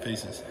probably in two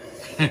pieces.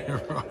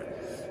 Right.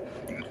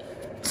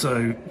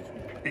 So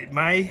it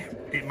may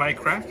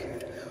crack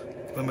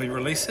when we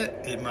release it.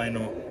 It may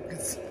not.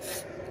 It's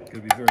got to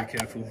be very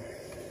careful.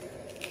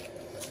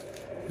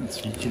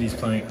 That's your kiddies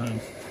playing at home.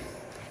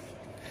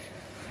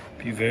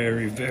 Be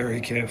very,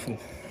 very careful.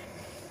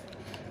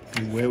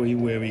 Be very,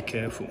 very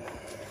careful.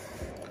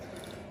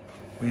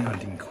 We're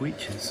hunting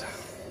creatures.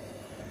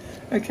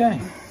 Okay.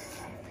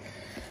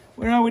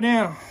 Where are we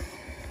now?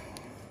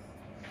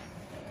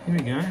 Here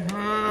we go.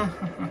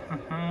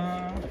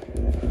 I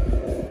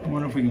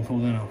wonder if we can pull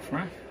that off,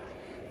 right?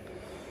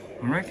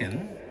 I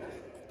reckon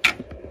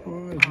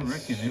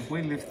if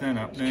we lift that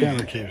up now. The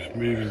camera keeps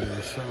moving to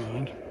the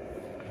side.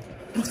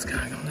 What's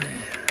going on there?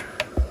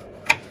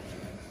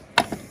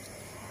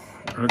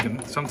 I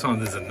reckon sometimes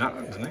there's a nut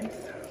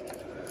underneath.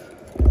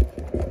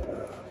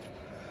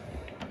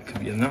 Could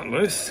be a nut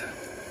loose.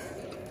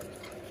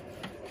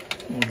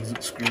 Or does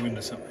it screw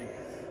into something?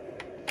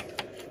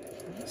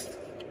 That's the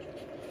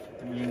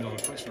 $1 million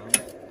question, I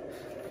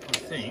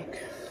think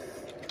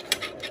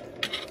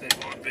there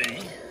might be.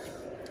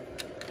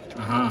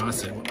 Aha, I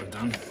see what they've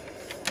done.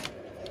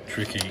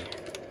 Tricky.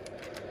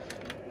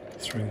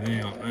 Through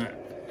there like that.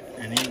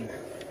 And in.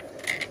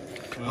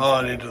 Oh,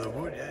 and into the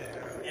wood, yeah.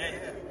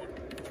 Yeah.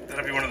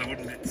 That'll be one of the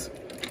wooden bits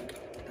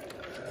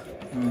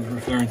I was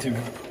referring to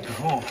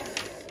before.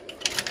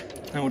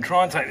 Now we'll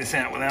try and take this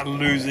out without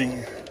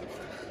losing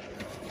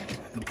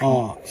the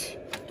parts.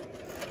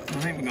 I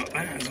think we got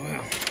that as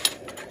well.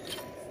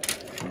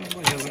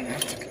 Probably doesn't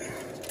have to.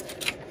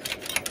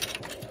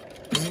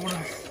 Does it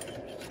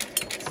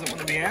want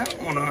to be out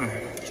or no?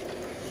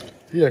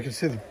 Yeah, I can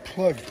see the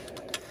plug.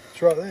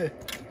 It's right there.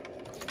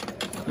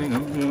 Hang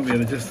on, we'll be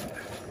able to just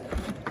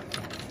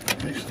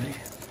actually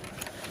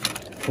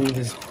pull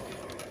this.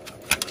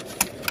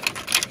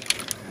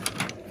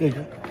 There you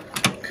go.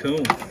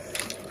 Cool.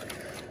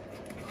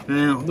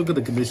 Now look at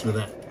the condition of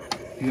that.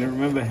 You gotta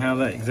remember how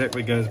that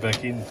exactly goes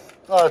back in.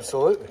 Oh,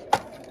 absolutely.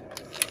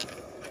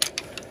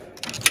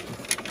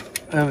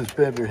 And it's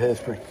bamboo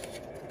hairspring.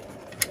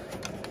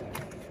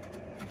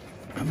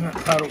 And that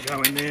part will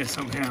go in there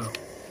somehow.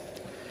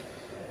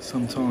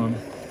 Sometime.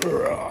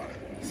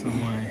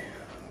 Some way.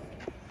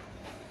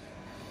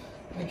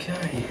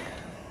 Okay.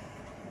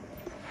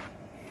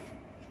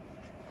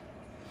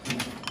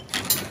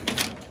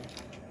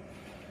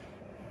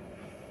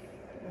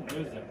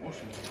 Where's that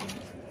washing?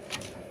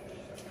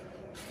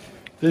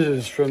 This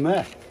is from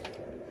that.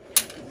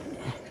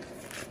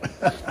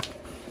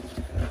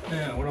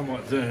 Now, what I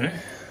might do,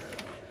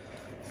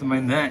 I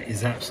mean, that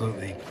is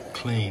absolutely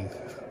clean.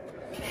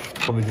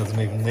 Probably doesn't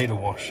even need a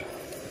wash.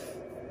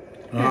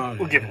 Oh,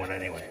 We'll give him one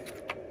anyway.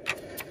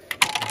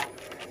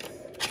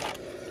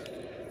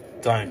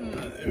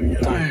 Don't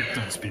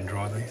spin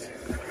dry these.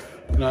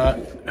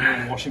 No.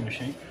 Washing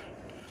machine.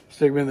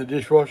 Stick them in the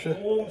dishwasher.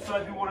 Warm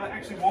soapy water,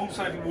 actually warm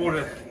soapy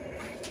water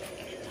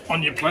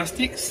on your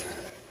plastics.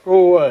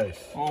 Always.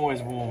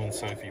 Always warm and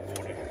soapy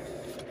water.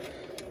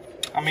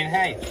 I mean,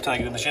 hey,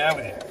 take it in the shower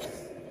with you.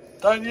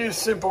 Don't use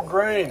simple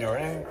green or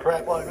anything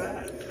crap like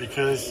that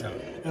because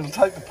it'll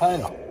take the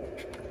paint off.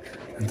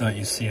 And don't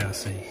use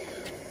CRC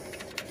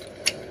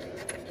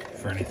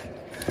for anything,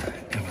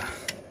 ever.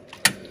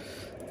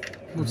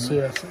 What's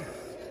CRC?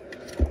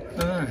 I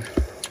don't know.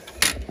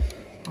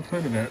 I've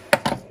heard about it.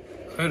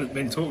 Heard it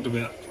been talked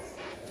about.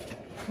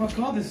 Oh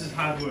God, this is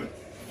hard work.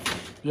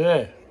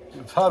 Yeah,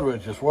 it's hard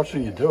work just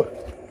watching you do it.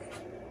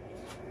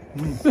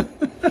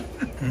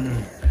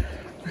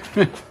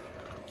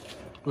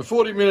 We're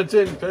 40 minutes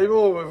in,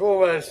 people. We've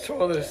almost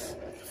torn this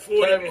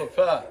table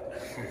apart.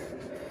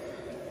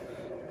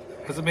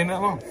 Has it been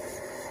that long?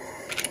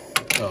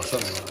 Oh,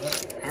 something like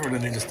that. I really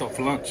need to stop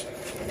for lunch.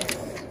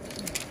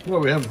 What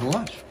are we having for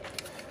lunch?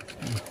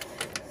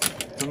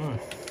 Don't know.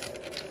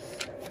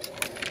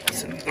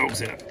 Send the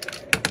dogs out.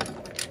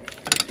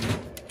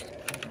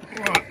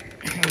 Right,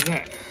 how's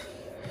that?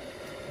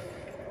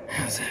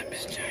 How's that,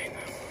 Miss Jane?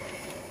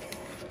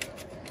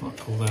 Might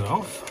pull that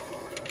off.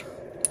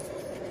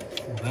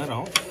 Pull that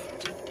off.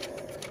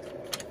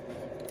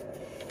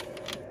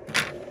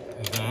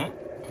 Do that.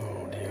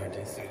 Oh dear,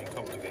 it's getting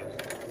complicated.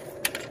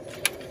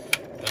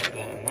 That,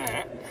 and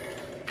that.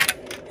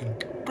 And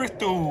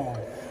brittle.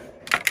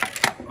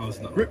 Oh, it's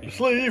not. Rip the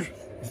sleeve.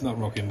 It's not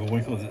rocking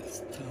bullwinkle, is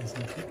it?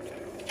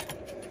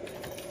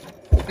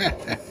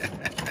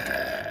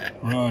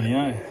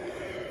 Rightio.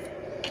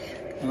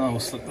 And I will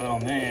slip that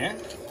on there.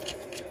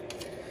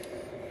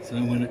 So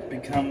when it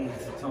becomes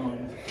the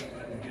time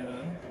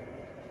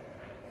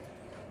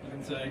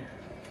So,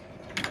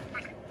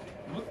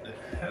 what the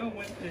hell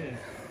went there?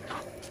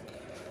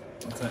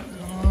 What's that?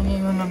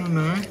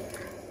 No.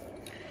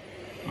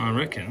 I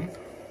reckon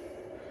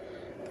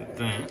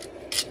that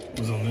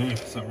was on there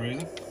for some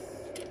reason.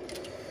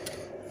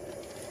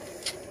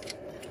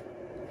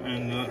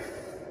 And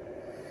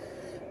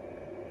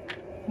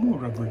more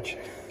rubberage.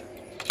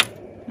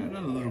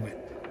 Another little bit.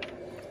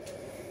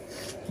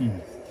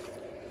 Fun.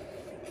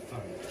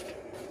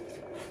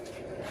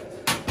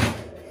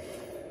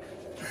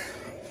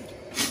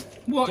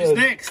 What's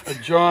next? A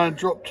giant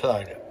drop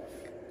target.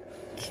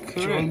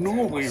 Correct.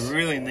 We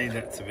really need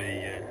that to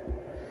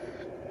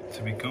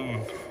be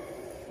gone.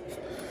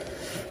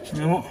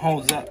 Now what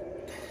holds that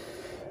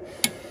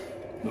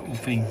little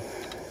thing?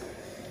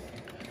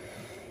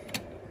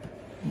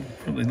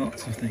 Probably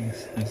lots of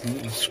things. There's a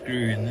little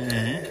screw in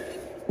there.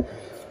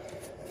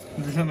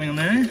 Is there something on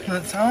there on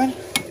that side?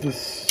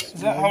 Is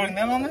that holding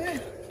that on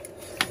there?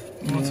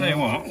 I'll tell you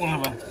what, we'll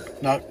have a...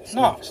 No. It's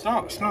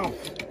not.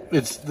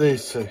 It's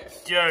these two.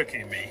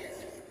 Joking me.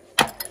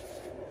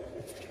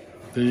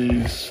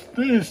 These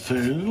two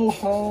little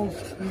holes,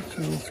 these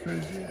two little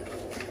screws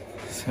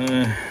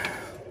here.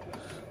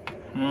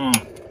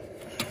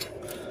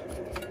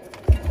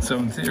 So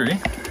in theory,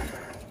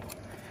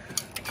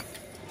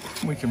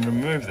 we can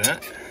remove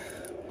that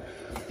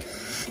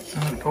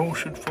and it all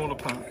should fall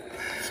apart.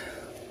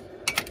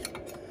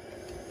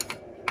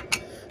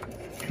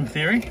 In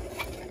theory,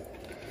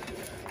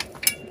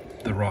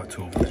 the right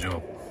tool for the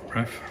job,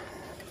 Raf.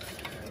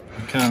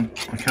 I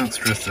can't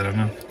stress that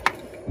enough.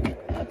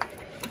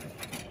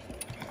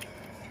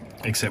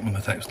 Except when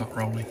the tape's not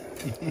rolling.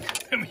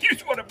 And we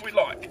use whatever we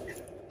like.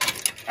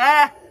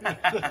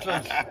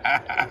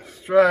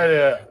 Straight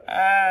out.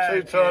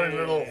 Two tiny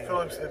little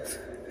Phillips head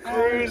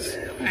screws.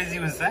 How easy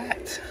was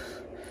that?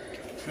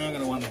 Now I'm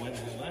going to wonder where the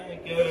hell they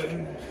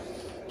go.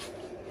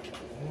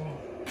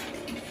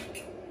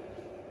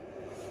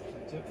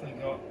 Definitely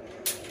got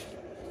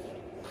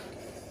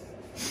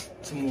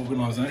some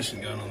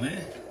organisation going on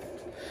there.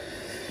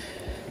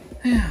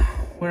 Yeah,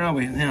 where are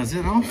we now? Is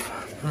it off?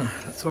 Oh,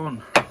 that's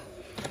on.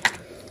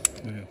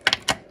 Yeah.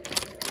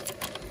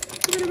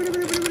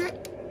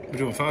 We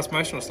doing fast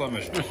motion or slow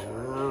motion?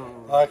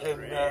 I can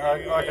do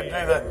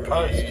that in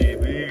post.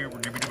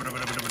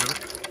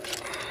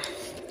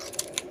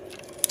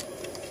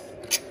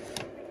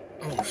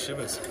 Oh,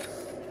 shivers.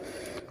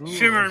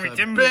 Shivering me,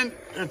 Tim.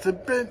 It's a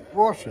bent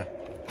washer.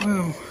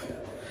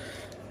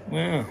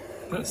 Wow,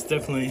 that's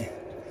definitely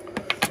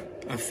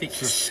a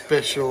fix. It's a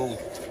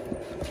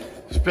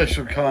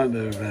special kind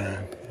of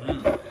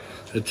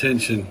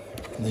attention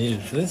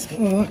needed for this.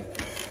 Alright.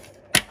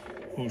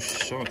 Oh,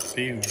 shot.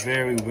 Be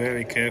very,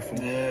 very careful.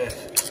 Yeah.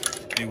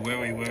 Be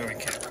very, very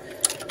careful.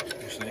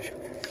 Actually,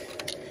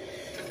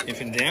 if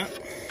in doubt,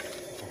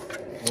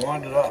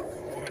 wind it up.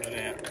 wind it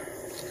out.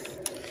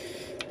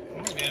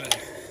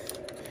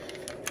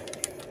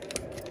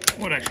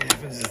 What actually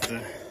happens is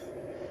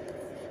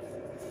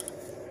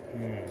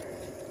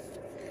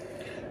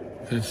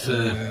It's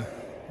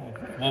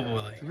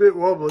wobbly. a bit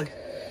wobbly.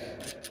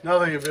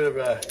 Nothing a bit of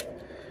a heat.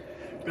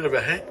 A bit of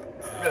heat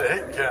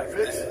can't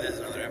fix. There's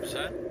another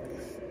episode,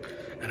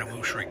 and it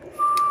will shrink.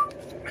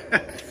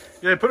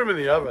 Yeah, put them in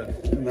the oven,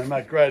 and they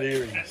make great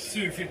earrings.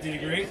 250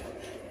 degrees.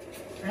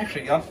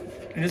 Actually,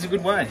 it is a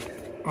good way.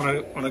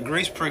 On a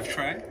grease-proof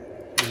tray,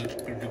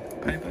 with a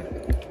good paper.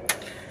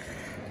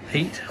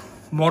 Heat,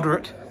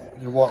 moderate.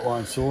 Your white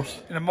wine sauce.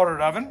 In a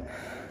moderate oven,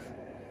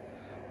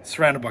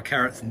 surrounded by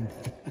carrots and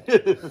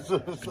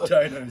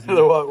potatoes.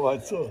 The white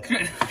wine sauce.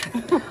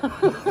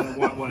 And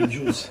white wine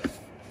juice.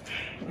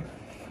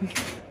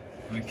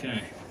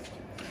 Okay.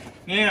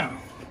 Now.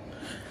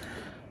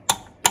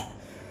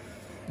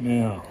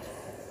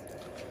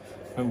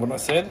 Remember what I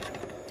said?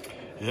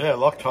 Yeah,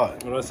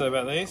 Loctite. What did I say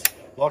about these?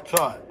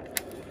 Loctite.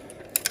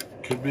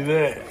 Could be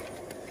there.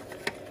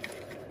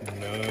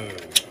 No.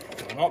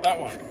 Not that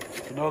one.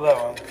 Not that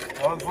one.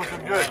 That one's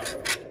looking good.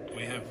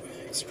 We have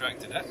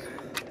extracted it.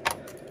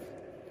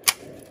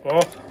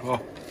 Oh,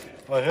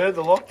 I heard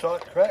the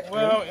Loctite crack.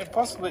 Well,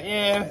 possibly,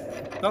 yeah.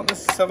 Not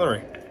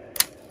necessarily.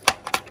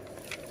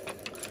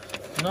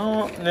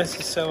 Not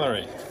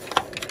necessarily.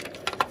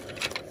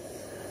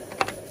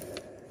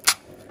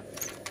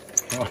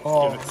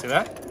 Oh, See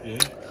that? yeah.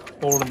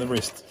 All in the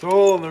wrist. It's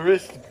all in the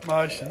wrist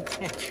motion.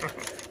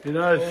 You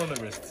know. All in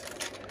the wrist.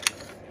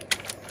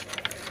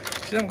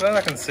 See, I'm glad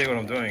I can see what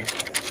I'm doing.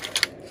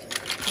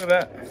 Look at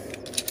that.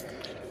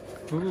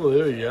 Oh,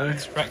 there we go.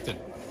 Extracted.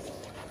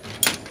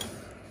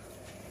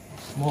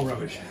 More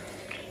rubbish.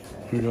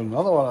 We've got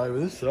another one over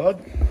this side.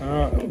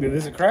 Alright, look,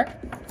 there's a crack.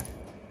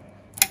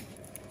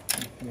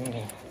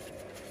 Oh.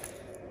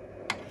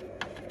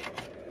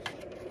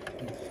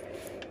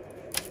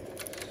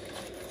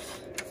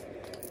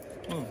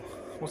 Oh,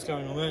 what's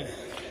going on there?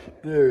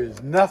 There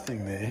is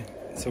nothing there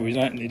So we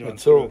don't need to at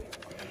unscrew all. it.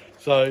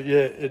 So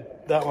yeah,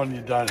 that one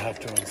you don't have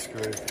to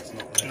unscrew if it's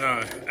not there.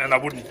 No, and I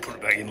wouldn't put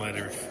it back in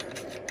later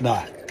if...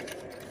 No.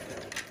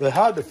 They're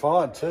hard to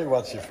find too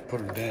once you've put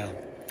them down.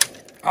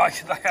 Oh,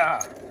 they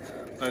are.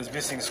 Those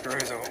missing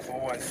screws are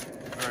always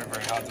very,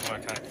 very hard to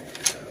locate.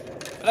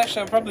 But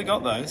actually, I've probably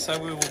got those,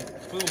 so we'll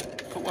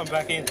put one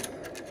back in.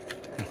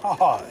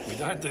 Oh, We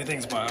don't do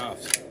things by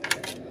halves.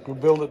 we'll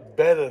build it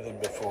better than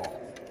before.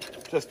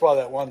 Just by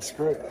that one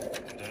screw.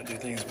 We don't do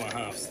things by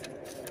halves.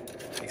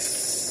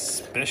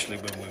 Especially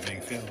when we're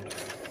being filmed.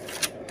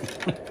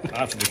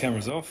 After the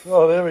camera's off.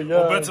 Oh, there we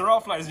go. All bets are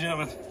off, ladies and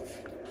gentlemen.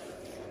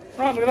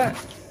 Right, look at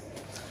that.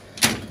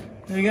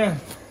 There you go.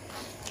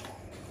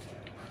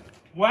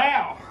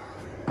 Wow.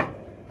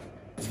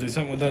 Let's do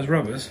something with those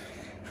rubbers.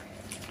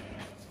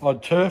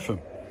 I'd turf them,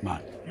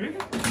 mate. You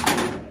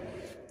reckon?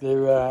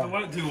 They're I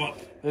won't do what?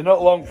 they're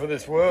not long for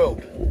this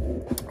world.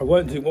 I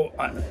won't do what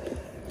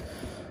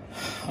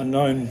a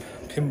known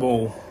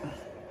pinball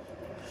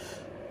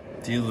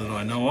dealer that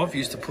I know of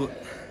used to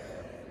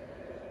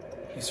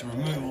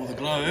remove all the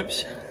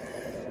globes.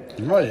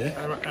 Oh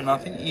yeah. And I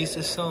think he used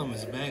to sell them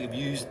as a bag of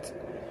used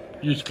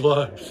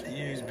globes.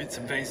 bits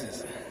and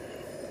pieces.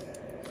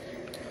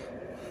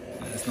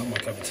 That's not my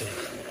cup of tea.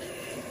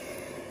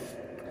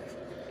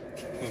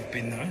 We'll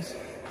bin those.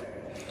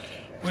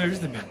 Where is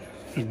the bin?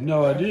 I have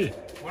no idea.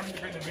 Why don't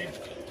you bring the bin?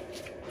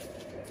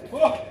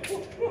 Whoa.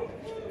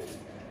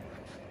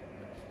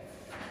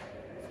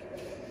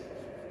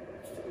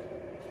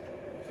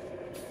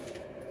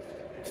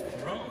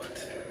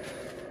 Right.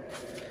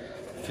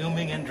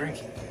 Filming and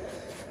drinking.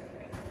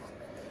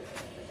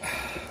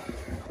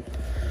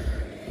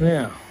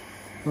 Now,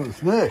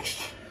 What's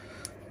next?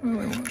 oh,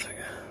 wait 1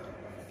 second.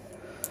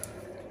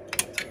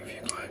 Take a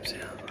few globes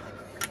out.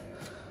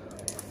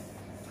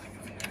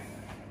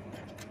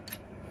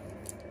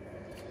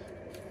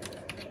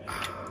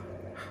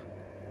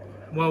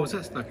 Why was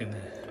that stuck in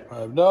there?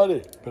 I have no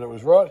idea, but it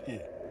was right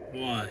here.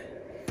 Why?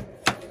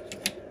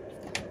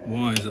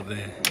 Why is it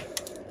there?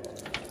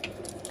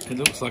 It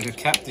looks like a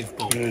captive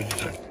ball.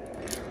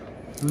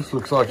 This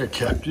looks like a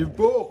captive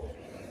ball.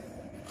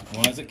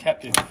 Why is it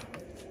captive?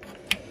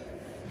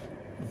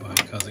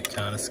 Because it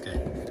can't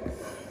escape.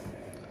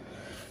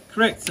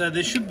 Correct, so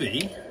there should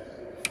be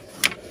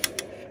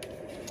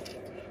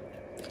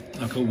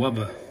like a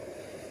wubber.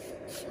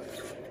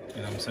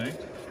 You know what I'm saying?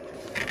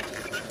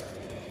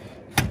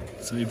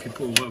 So if you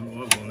put a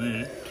wubber on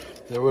there.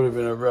 There would have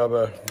been a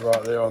rubber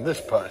right there on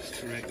this post.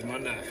 Correct, I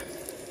know.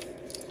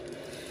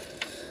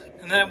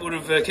 And that would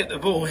have kept the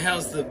ball.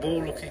 How's the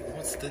ball looking?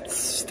 What's the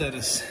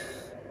status?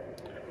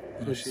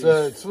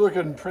 It's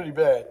looking pretty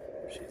bad.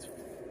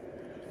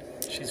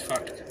 She's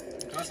fucked.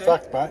 Can I say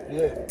Fucked, mate,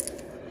 yeah.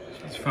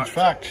 She's fucked.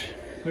 Fucked.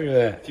 Look at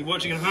that. If you're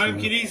watching at home,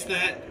 kiddies,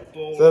 that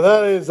ball. So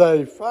that is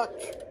a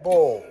fucked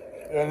ball.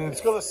 And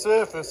it's got a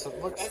surface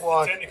that looks That's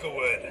like... the technical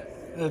word.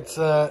 It's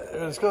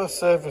got a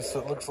surface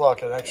that looks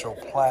like an actual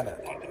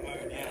planet. Like the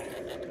moon, yeah.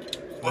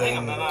 Well, hang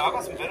on, no, I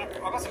got some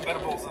better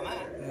balls than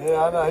that.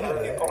 Yeah, I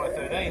know. The Apollo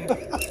 13.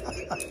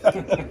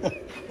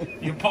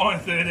 The Apollo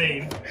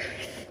 13.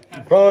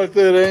 Apollo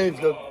 13's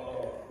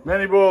got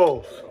many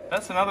balls.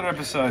 That's another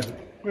episode.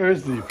 Where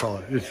is the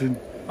Apollo? It's in...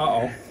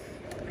 Uh-oh.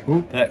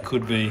 Ooh. That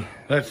could be...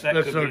 That's could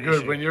not be an good.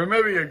 issue. When you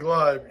remember your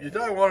globe, you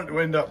don't want it to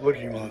end up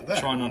looking like that.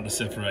 Try not to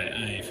separate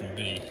A from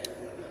B.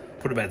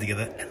 Put it back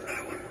together.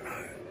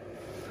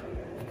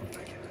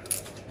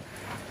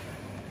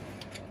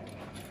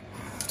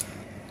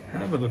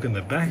 Have a look in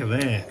the back of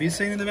there. Have you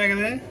seen in the back of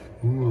there?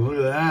 Ooh, look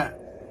at that.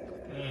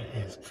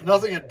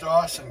 Nothing a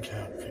Dyson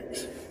can't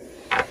fix.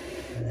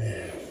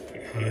 Yeah.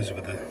 Hose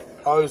with the...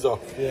 Hose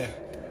off, yeah.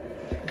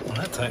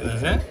 Well, I'll take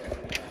those out.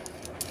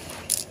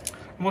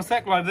 And what's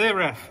that globe there,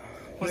 Raph?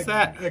 What's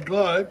that? A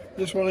globe.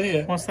 This one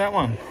here. What's that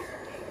one?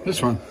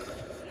 This one.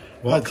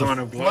 What That's kind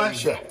a of globe?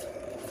 flasher?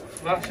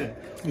 Flasher.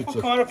 It's What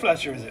a- kind of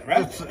flasher is it,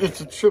 Raph?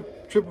 It's a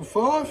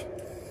 555?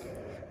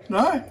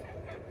 No?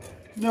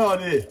 No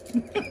idea.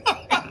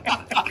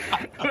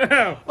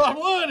 Wow. I'm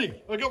learning.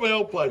 I got my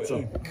old plates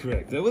on.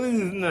 Correct. Well,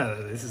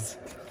 this is...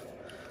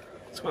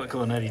 It's what they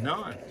call an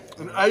 89.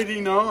 An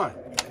 89.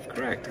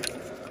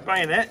 Correct.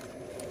 Bayonet.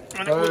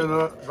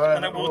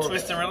 And it will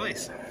twist and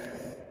release.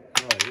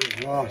 Oh,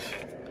 yeah, nice.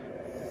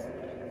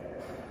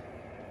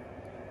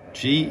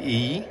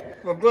 GE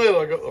I'm glad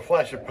I got the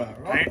flasher part,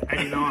 right?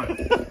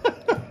 89.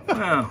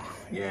 Wow,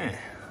 yeah.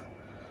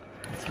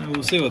 So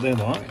we'll see what they're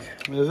like.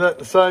 Is that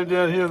the same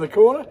down here in the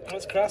corner?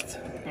 What's crust?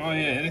 Oh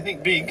yeah,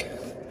 anything big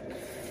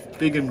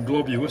and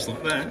globulous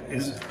like that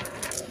is,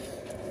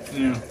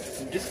 you know,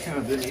 just kind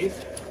of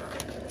beneath.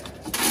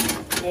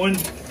 One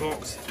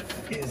box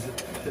is the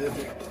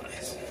perfect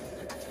place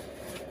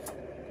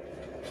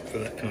for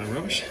that kind of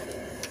rubbish.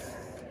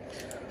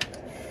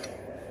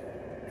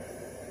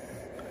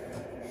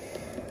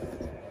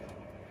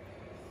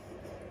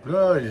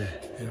 Oh, yeah.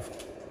 Beautiful.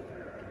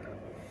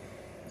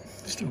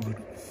 Still good.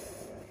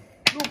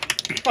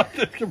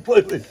 Just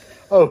completely.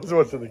 I was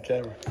watching the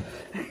camera.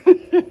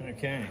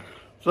 Okay.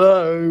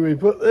 So we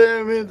put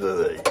them into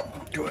the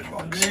toy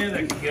box. Yeah,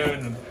 they can go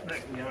in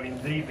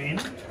the bin.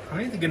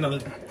 I need to get another.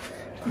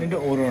 I need to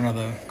order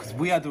another because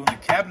we are doing the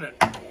cabinet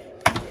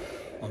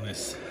on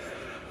this.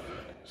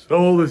 So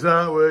all this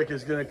artwork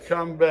is going to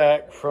come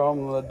back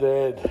from the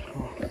dead.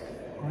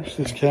 I wish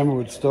this camera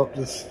would stop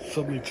this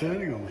suddenly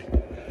turning on me.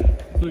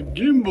 The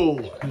gimbal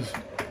is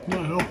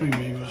not helping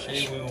me much.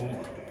 She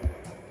will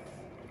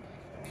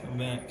come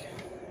back,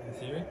 in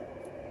theory.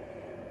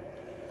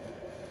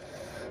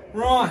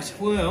 Right,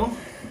 well,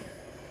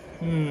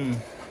 now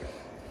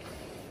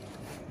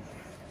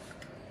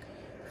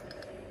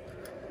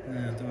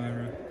do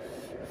I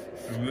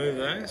remove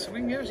those? So we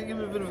can actually give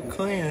it a bit of a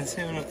clean and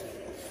see what it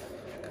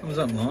comes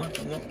up like.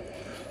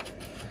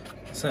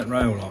 What's that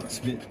rail like? It's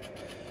a bit,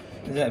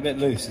 is that a bit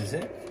loose, is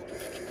it?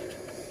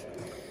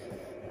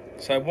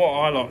 So what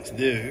I like to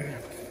do,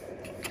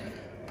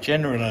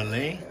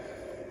 generally,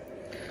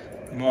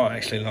 I might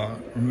actually like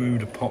remove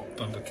the pop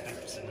bumper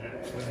caps and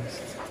that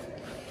first.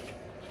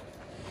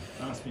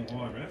 Ask me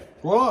why, Ref.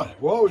 Why?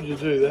 Why would you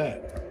do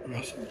that,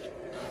 Russell?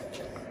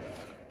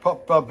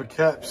 Pop bumper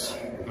caps.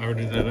 I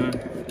already do that.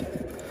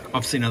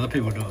 I've seen other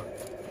people do it.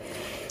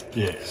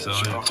 Yeah, So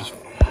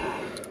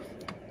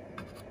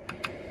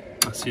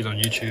I see it on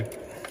YouTube.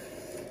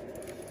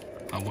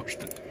 I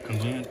watched it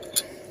and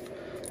learned.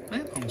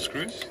 They're on the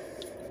screws.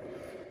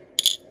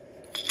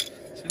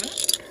 See that?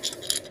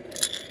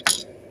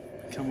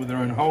 Come with their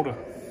own holder.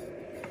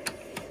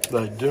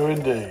 They do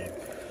indeed.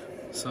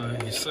 So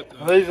you slip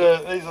them. These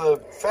are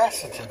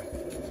faceted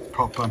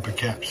pop bumper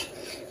caps.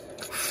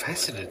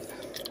 Faceted.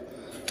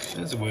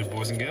 There's a word,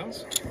 boys and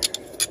girls.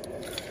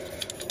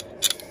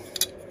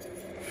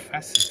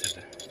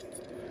 Faceted.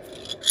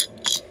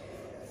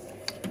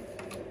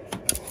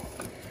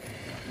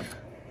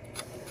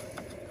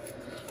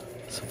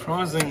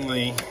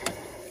 Surprisingly,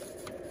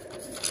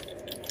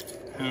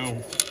 how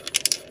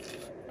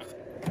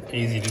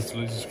easy it is to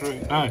lose a screw.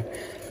 No,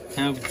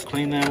 how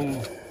clean they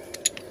will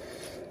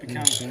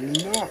become.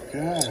 Look,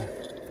 yeah.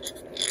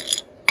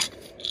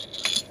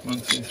 1,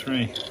 2,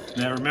 3.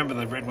 Now remember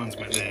the red ones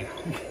went there.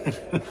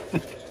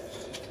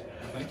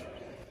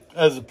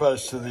 As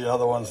opposed to the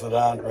other ones that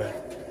aren't red.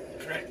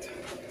 Correct.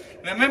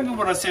 Now remember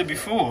what I said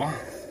before.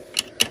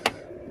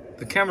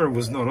 The camera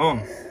was not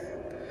on.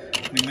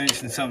 We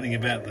mentioned something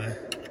about the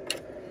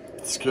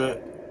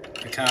Skirt.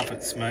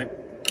 carpets, mate,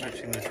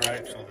 matching the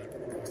drapes or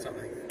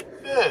something.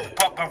 Yeah.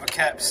 Pop bumper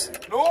caps.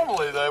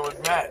 Normally they would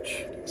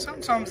match.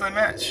 Sometimes they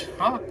match.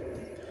 Oh,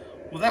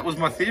 well, that was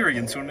my theory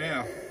until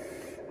now.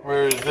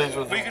 Whereas these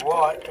were We could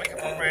white. put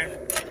red.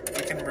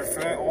 We can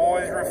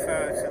always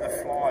refer to the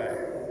flyer.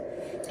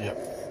 Yep.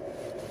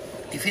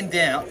 If in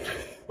doubt,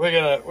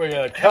 We're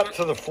gonna cut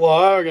to the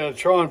flyer. We're gonna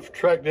try and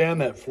track down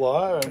that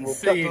flyer, and we'll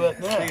cut see to that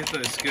now. if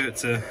those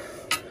skirts are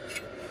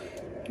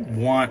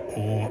white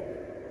or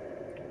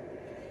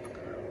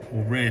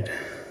red.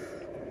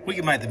 We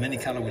can make them any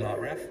colour we like,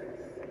 Raf.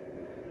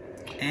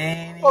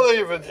 Any.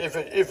 I think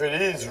if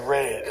it is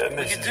red and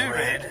this is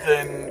red,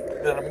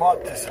 then it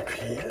might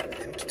disappear.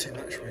 It's too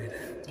much red.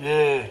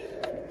 Yeah.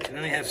 You can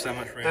only have so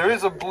much red. There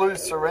is a blue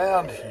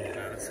surround here.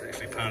 No, that's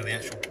actually part of the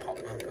actual pop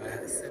bumper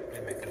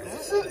assembly mechanism.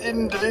 Is it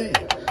indeed?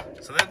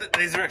 So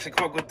these are actually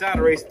quite good.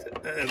 Data East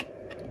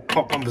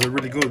pop bumpers are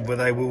really good, where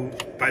they will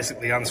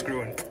basically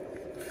unscrew and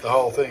The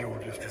whole thing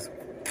will just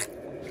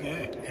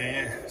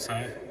yeah. So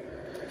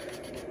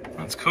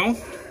that's cool.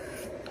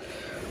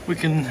 We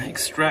can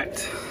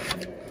extract.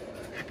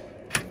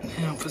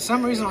 Now, for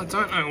some reason, I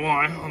don't know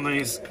why on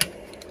these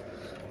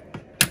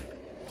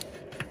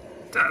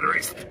Data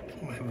East.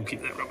 Maybe we'll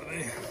keep that rubber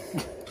there.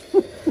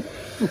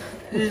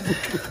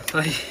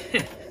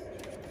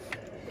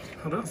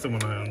 And oh, that's the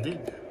one I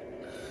undid.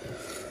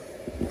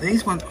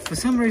 These ones, for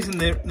some reason,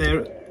 they're.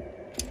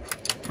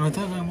 I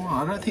don't know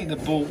why. I don't think the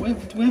ball. Do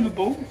we have a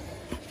ball?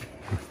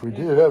 We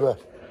do have a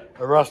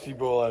rusty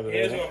ball over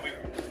Here's there. what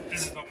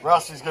this is not.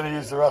 Rusty's going to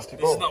use the rusty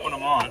This ball. is not one of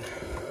mine.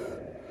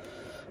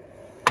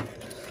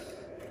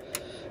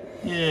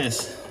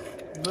 Yes.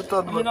 I'm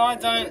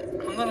not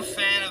a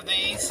fan of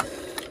these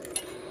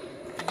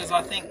because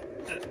I think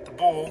that the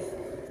ball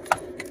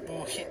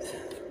will hit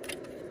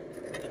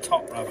the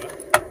top rubber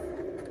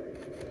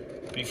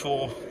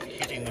before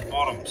hitting the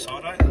bottom, so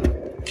I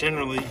don't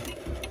generally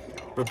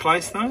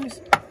replace those.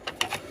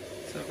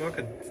 So if I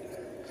could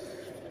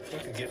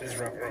get this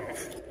rubber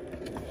off.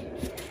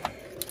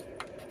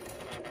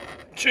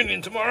 Tune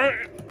in tomorrow.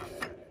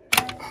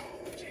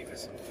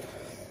 Jeepers.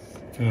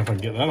 I don't know if I can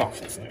get that off.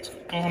 That's next.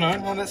 Oh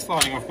no, that's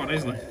sliding off quite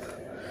easily.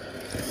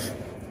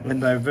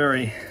 And they're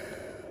very.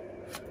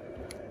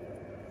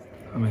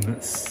 I mean,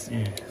 that's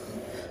yeah.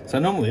 So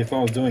normally, if I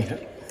was doing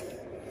it,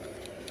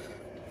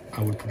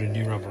 I would put a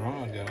new rubber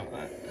on. I'd go like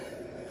that.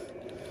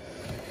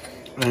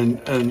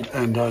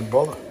 And don't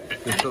bother,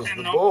 because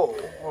the ball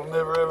will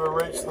never ever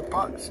reach the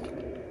post.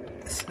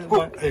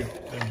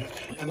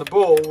 And the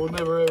ball will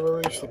never ever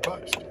reach the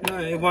post. No,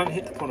 it won't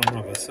hit the bottom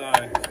rubber. So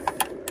I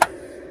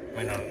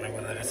mean, I don't know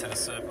whether it's at a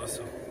surplus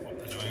or what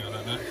they're doing. I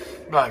don't know.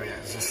 Maybe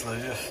it's just they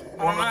just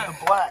wanted the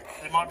black.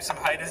 There might be some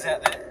haters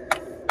out there.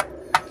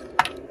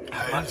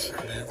 Haters.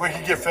 We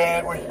could get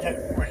we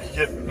could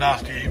get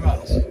nasty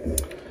emails.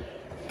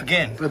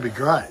 Again, That'd be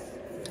great.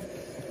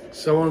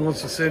 Someone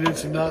wants to send in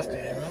some nasty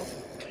emails,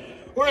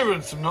 or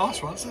even some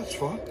nice ones. That's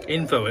fine.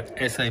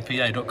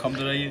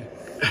 info@sapa.com.au.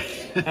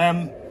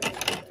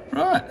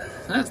 Right,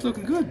 that's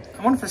looking good.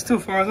 I wonder if it still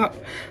fires up.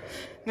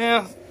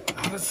 Now,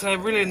 let's say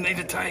really need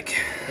to take.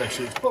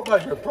 Actually, it's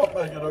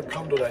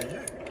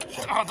propmaker.com.au.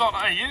 Oh,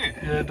 .au.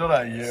 Yeah,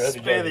 .au.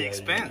 Spare the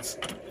expense.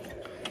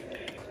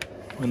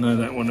 I know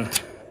that one.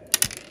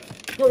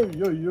 Oi.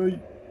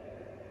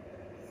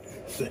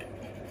 There.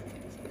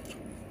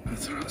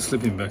 That's all right.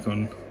 Slipping back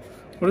on.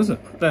 What is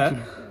it? That?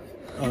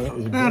 Oh, that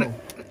was a ball.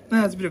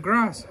 No, it's a bit of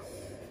grass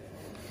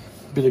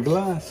Bit of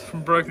glass.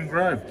 from Broken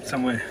Grove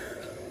somewhere.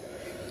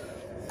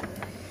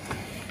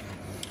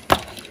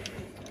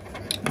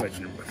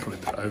 Imagine probably a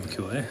bit of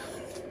overkill there.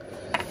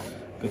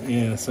 But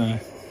yeah, so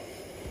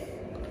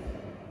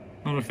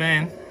not a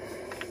fan.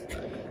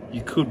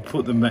 You could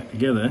put them back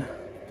together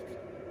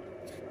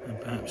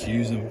and perhaps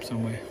use them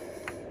somewhere.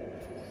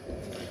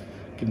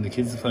 Give them the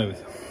kids to play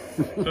with.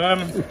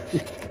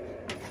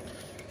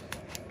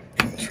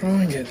 Try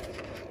and get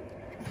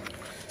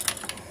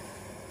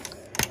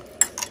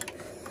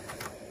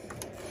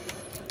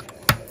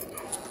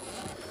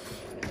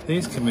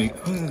these can be.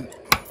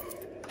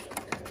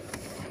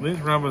 These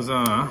rubbers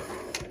are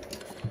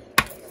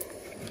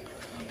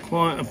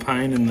quite a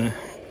pain in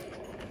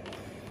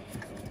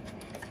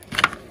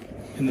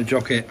the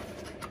jocket.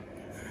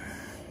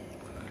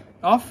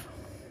 Off.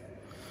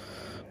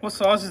 What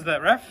size is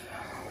that, Raph?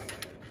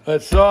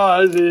 That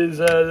size is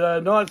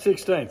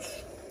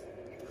 9/16.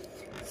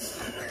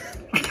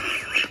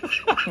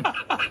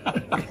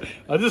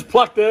 I just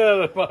plucked it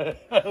out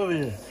of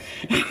the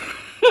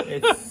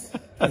It's,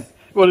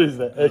 What is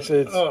that? Actually,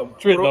 it's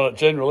written on it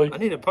generally. I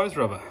need a post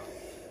rubber.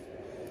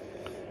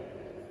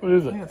 What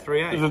is it? Yeah,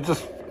 3/8. Is it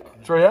just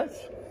 3/8?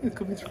 It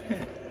could be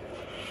 3/8.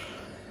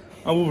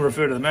 I will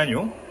refer to the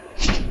manual.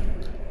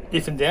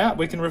 If in doubt,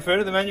 we can refer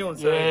to the manual and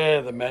say,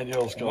 Yeah, the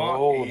manual's got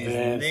all what of is the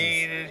answers.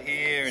 needed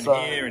here and So,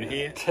 here and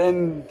here.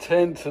 Tend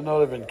to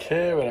not even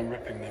care when I'm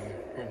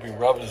ripping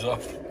rubbers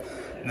off.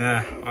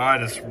 Nah, I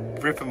just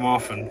rip them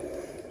off and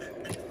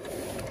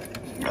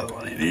Another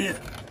one in here.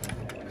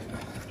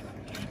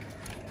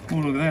 oh,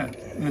 look at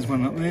that. There's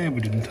one up there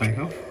we didn't take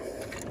off.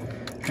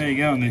 There you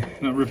go, and they're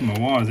not ripping my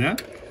wires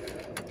out.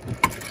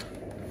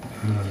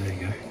 Oh, there you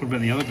go. What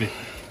about the other bit?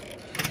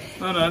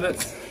 Oh no,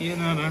 that's, yeah,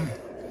 no.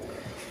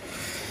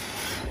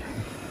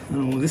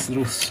 Oh, this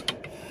little,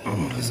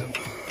 oh, there's a,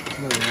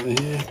 Another one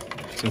here.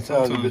 so It's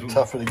always a bit sometimes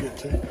tougher to get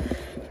to.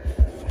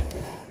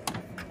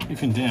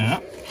 if in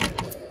doubt,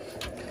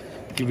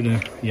 give it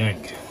a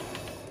yank.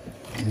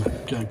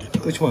 Go and get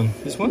that. Which one?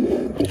 This one?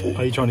 Yeah.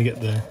 Are you trying to get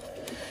the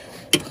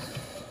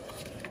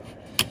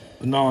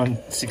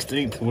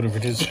 9/16 or whatever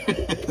it is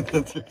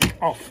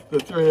off? The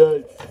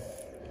 3/8.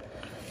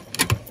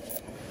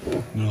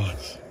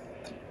 Nice.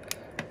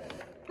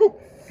 Ooh,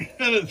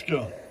 and it's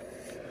gone.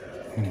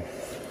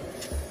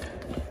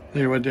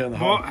 There, went down the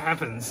hole. What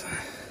happens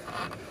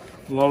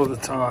a lot of the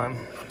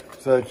time,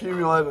 So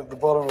accumulate at the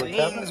bottom of the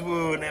cabinet. things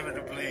will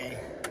inevitably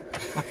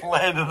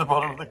Land at the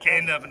bottom of the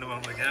cabinet. end up in the bottom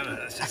of the cabinet.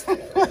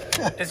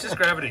 It's just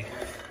gravity.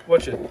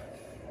 Watch it.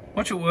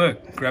 Watch it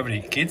work.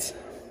 Gravity, kids.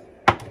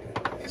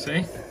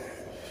 See?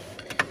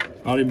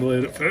 I didn't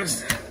believe it at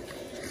first.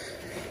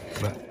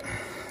 But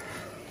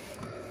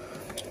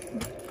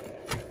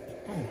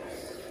oh,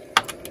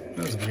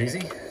 that was a bit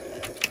easy.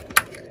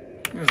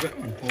 Where's that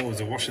one? Oh, there's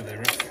a washer there,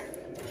 right?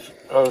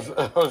 I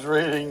was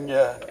reading.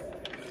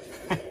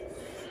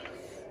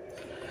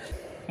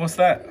 What's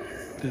that?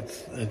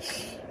 It's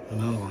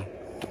another one.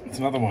 It's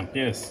another one.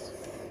 Yes.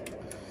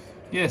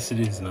 Yes, it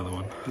is another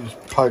one. Just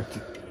poked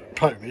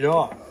the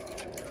eye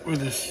with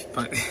this.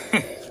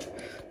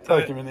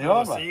 Poke him in the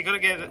eye, So mate. you got to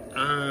get it.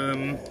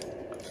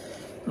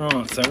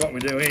 Right. So what we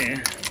do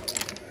here,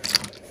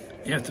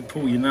 you have to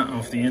pull your nut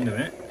off the end of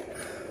it.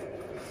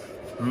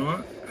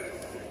 Right.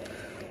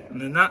 And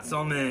the nut's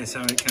on there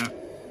so it can't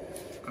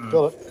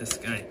Got it.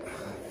 escape.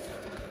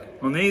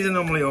 On these are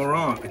normally all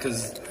right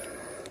because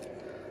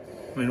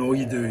I mean, all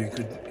you do, you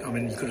could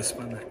have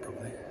spun that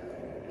probably.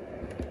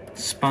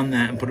 Spun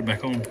that and put it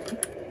back on,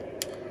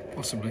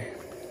 possibly.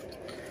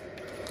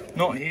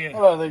 Not here. I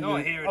don't think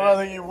Not here. I don't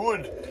think you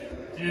would.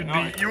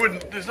 You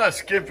wouldn't. There's no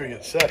skimping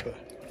at SAPA.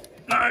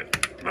 No.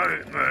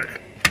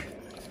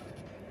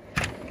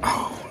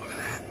 Oh, look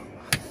at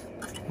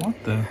that.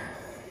 What the?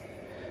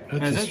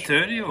 Now, is that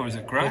dirty or is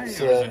it grey? It's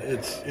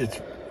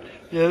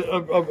yeah.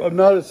 I've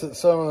noticed that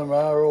some of them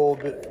are all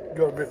got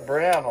a bit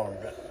brown on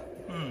them.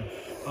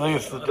 I think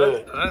it's the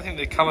dirt. I don't think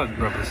they're coloured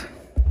rubbers.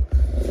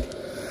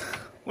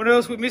 What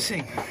else we're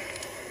missing?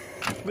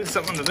 There's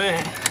something under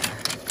there.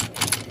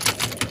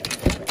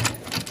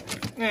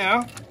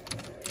 Now,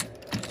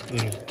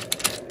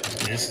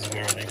 this is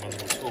where I need my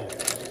little tool.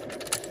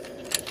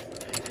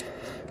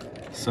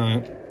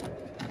 So,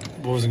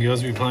 boys and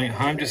girls, will be playing at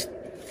home. Just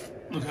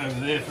look over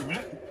there for a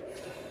minute.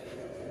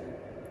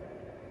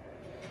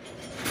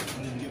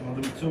 I need to get my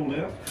little tool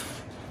out.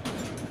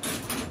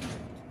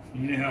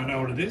 You know how I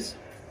know what it is?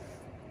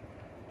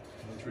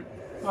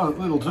 Oh,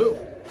 little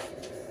tool.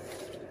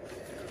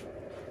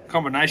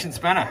 Combination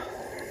spanner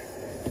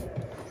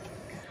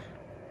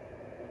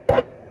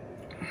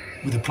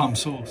with a plum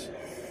sauce.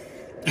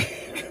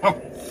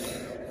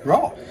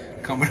 Right.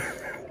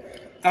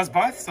 Does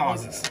both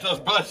sizes. It does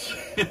both.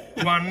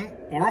 1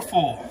 or a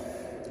 4.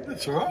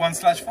 That's all right.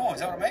 1/4, is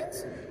that what it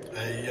means?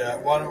 A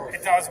 1 or a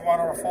It does 1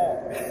 or a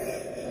 4.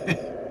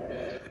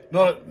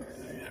 not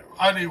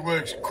only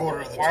works a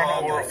quarter of the 1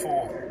 time. or a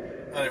 4.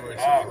 Only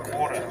works Oh, a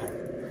quarter. Of the time.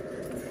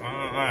 I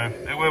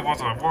don't know. Where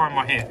was I? Why am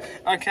I here?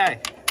 Okay.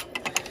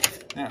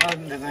 Now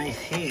underneath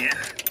here,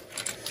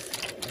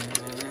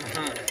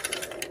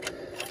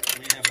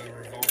 we have a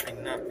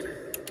revolving nut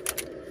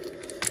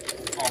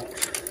bolt.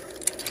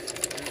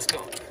 And it's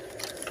got.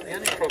 The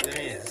only problem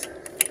is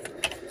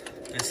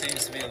there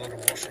seems to be a lot of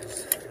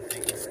washers and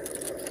things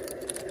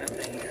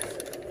happening.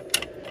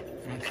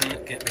 I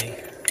can't get any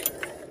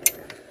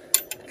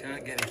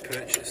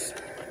purchase.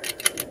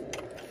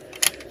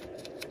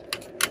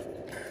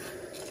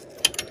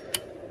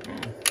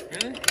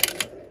 Really?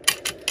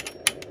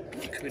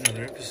 That could be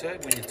another episode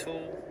when your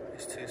tool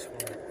is too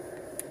small.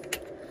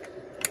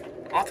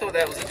 I thought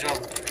that was a job. I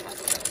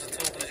thought that was a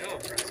tool for the job.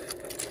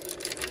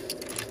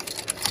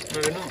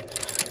 Maybe not.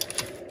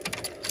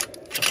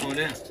 I'll find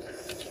out.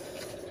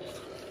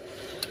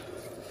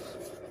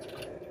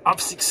 I've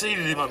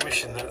succeeded in my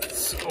mission.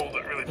 That's all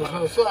that really matters.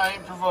 I was going to say,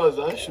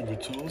 improvisation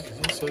with tools is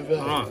also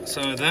valuable. Right,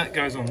 so that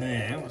goes on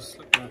there. We'll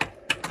slip that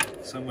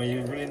somewhere.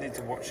 You really need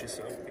to watch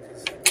yourself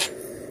because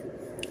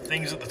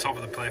things at the top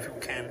of the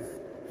playfield can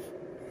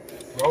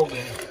Roll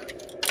down.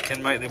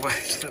 make their way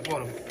to the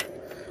bottom.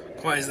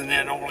 Quite easily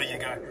now, normally you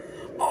go,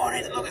 oh, I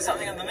need to look at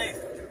something underneath.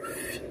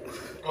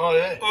 Oh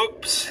yeah.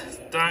 Oops,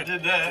 don't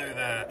Did that. do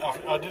that.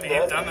 I did that.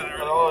 You've done that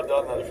already? Oh, I've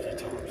done that a few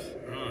times.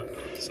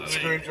 Right, so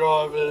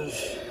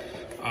Screwdrivers.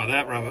 oh,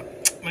 that rubber.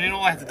 I mean,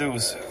 all I had to do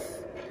was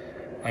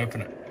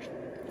open it.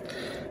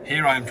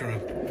 Here I am trying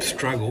to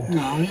struggle.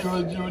 No, you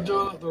were doing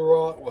it the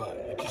right way.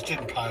 It just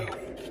didn't pay off.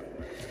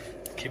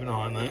 Keep an eye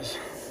on those.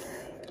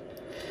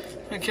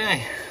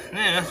 Okay,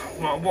 now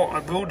what I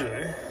will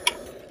do,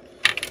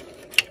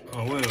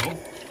 I will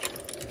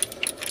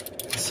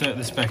insert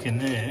this back in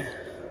there.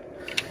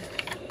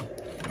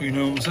 You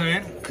know what I'm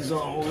saying? Because I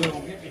will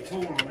get my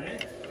tool on there.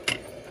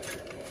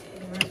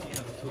 Where's the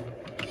other tool?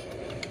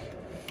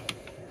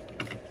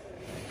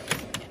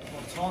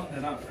 I'll tighten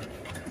it up.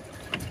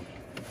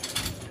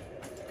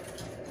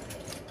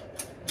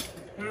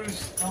 Who's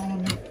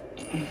stolen the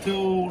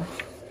tool?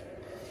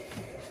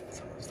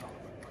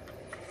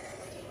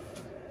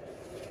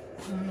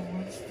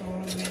 Someone stole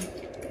my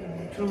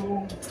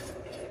tool.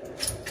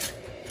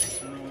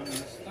 Someone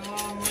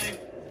stole my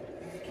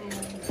tool.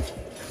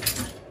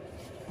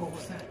 What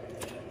was that?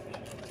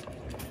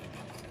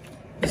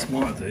 This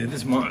might do.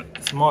 This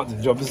might do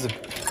the job. This is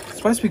it's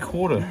supposed to be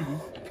quarter.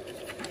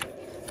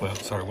 Well,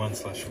 sorry,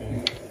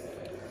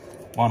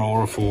 1/4. 1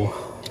 or a 4.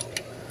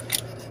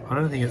 I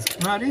don't think it's.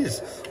 No, it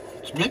is.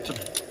 It's meant to be.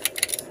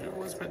 It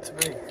was meant to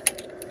be.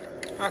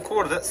 A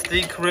quarter. That's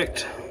the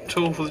correct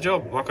tool for the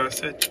job. Like I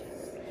said.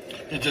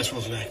 It just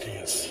wasn't acting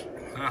as.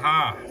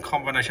 Aha!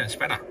 Combination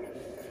spanner.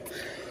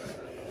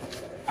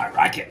 I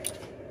like it.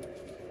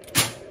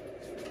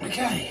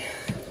 Okay.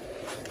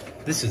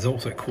 This is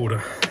also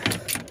quarter.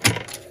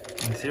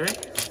 In theory.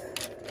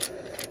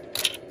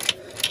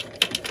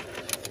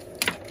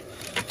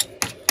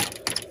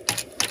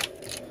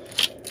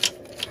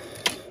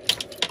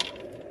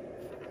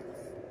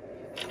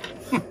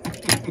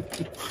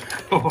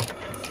 Oh,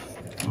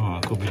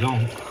 it could be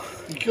long.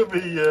 It could be.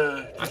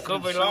 It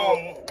could be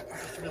long.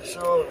 Just a bit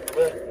short of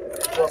that.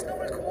 That's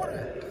not a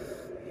quarter.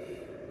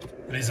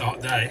 It is a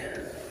hot day.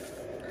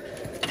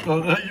 Oh,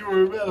 no, you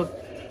were about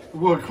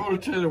a quarter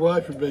turn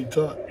away from being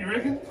tight. You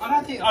reckon?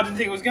 I didn't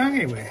think it was going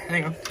anywhere.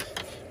 Hang on.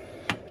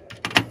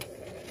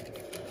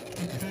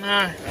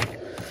 No.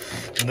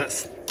 And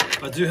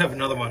I do have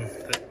another one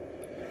that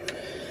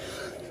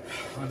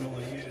I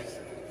normally use.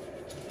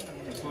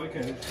 It's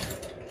located.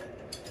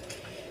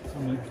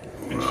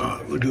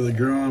 Oh, look at the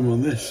grime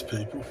on this,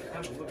 people.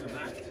 Have a look at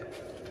that.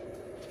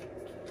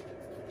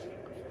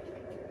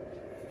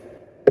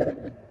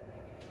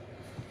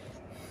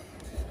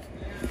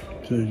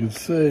 So you can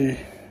see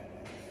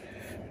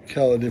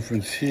colour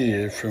difference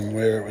here from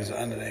where it was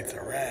underneath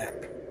the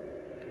ramp.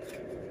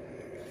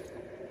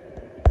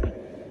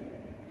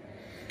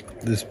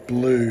 This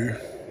blue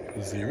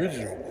was the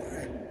original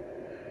blue,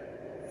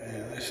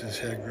 and this is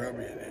how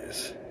grubby it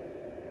is.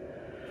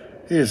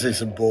 You can see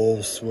some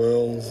ball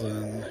swirls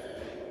and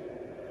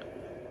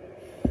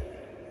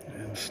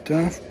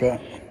stuff, but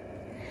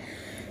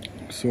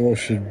this all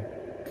should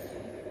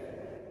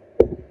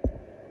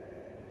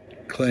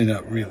clean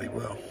up really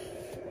well.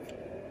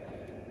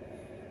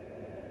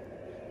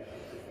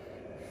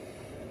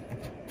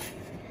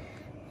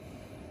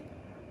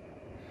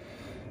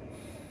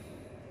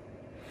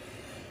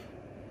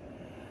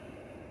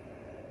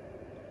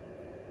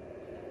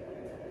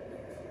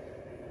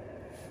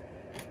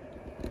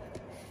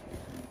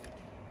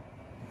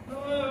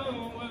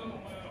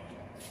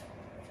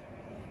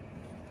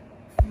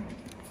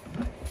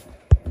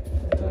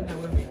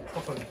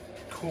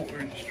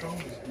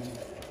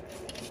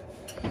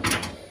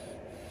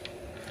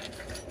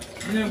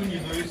 You know when you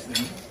lose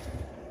things,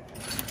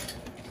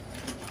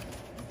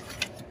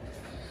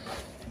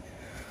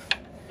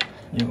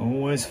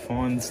 always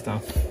find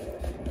stuff.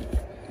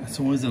 It's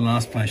always the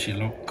last place you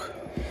look.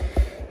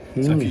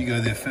 So if you go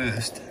there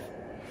first.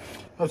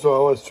 That's what I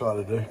always try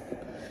to do.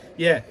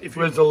 Yeah. If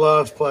where's the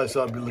last place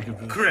I'd be looking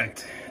for?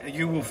 Correct.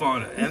 You will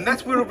find it. And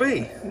that's where it'll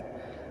be.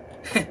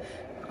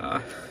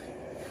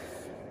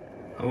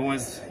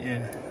 Always,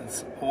 yeah,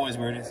 it's always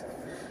where it is.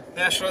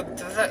 Now,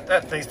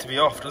 that needs to be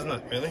off, doesn't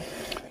it, really?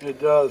 It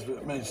does, but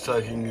it means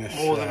taking this,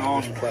 More than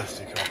on. this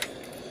plastic off.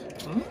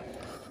 Hmm?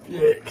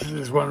 Yeah, because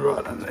there's one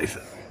right underneath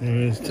it. There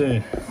is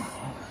too.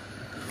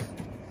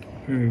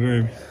 Very,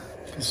 very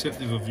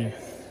perceptive of you.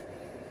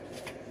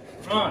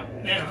 Right,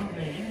 now,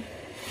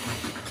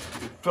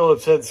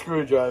 Phillips head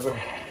screwdriver.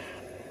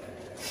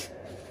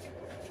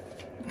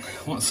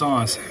 what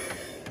size?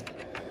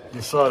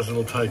 The size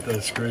that'll take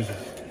those screws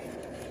out.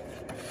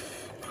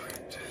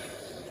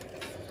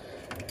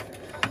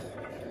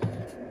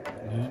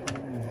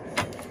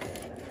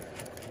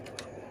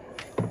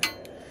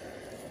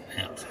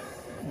 Out.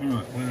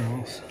 Right, where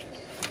else?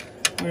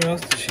 Where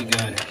else does she go?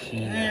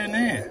 There and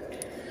there.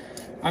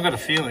 I got a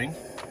feeling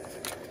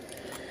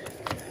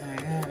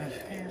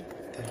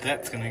that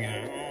that's going to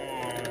go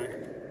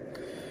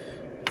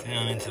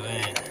down into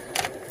there.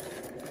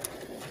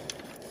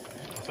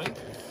 I think.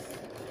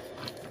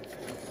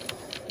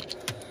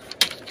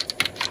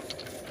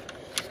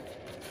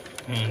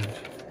 And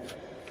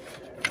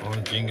on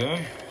a jingo.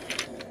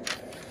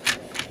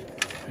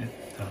 It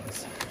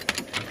does.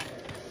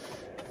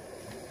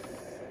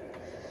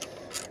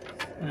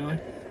 Really?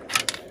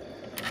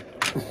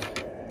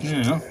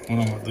 Yeah, what I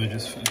might do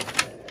just for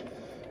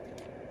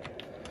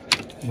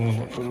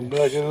Put them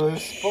back into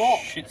this spot.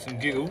 shits and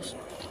giggles.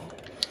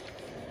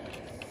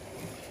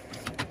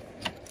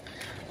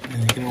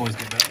 And you can always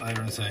get back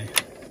later and say,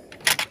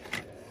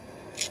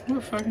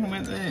 what fucking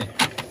went there?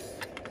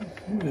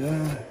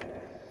 Yeah.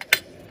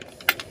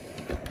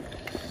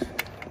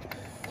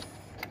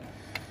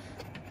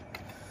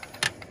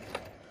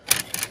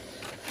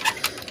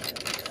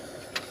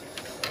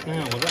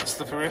 Yeah, well that's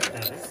the correct.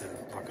 This is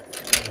like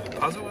a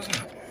puzzle, isn't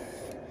it?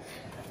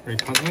 Very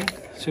puzzling.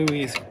 So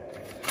we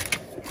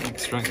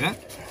extract that.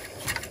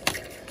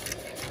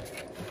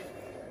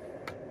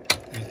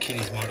 And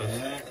kitty's model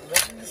there.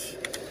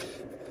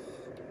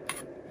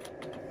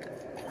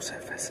 Also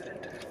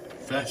faceted.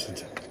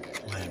 Faceted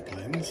lamp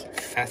lens.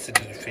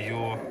 Faceted for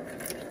your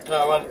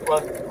No,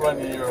 one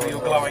year for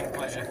your glowing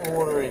pleasure.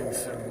 ordering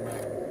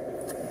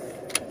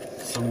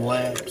some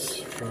lamps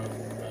from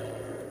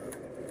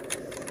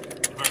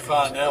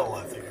Farnell,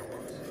 I think it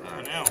was.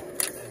 Farnell.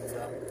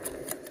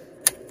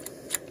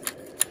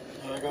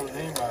 And I got an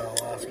email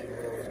asking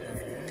what I was going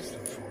to use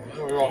them for.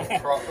 They were on the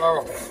prop.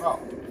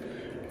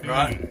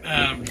 Right.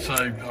 So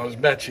I was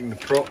matching the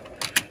prop,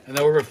 and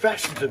they were a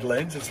faceted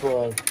lens. That's what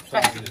I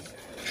faceted.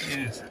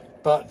 Yes.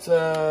 But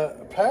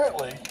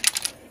apparently,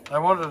 they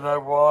wanted to know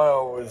why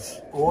I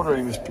was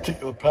ordering this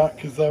particular part,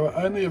 because they were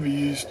only ever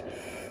used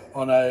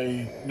on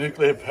a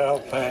nuclear power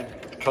plant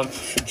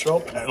control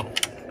panel.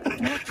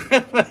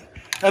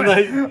 And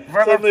they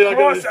suddenly I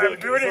got this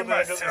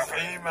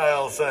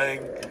email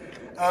saying,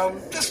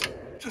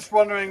 just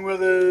wondering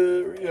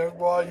whether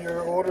why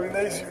you're ordering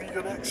these. Have you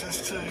got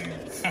access to?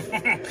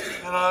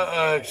 And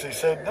I actually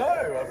said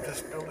no. I'm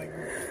just building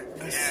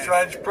this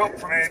strange prop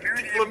from this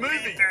particular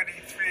movie.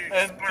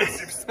 And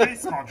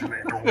Space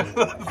modulator.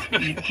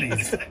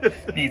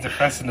 needs a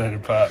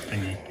fascinated part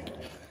thingy.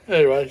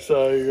 Anyway,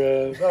 so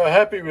they were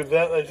happy with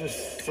that. They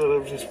just sort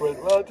of just went,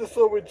 well, I just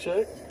thought we'd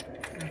check.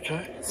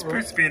 Okay. It's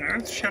supposed to be an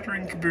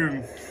earth-shattering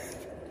kaboom.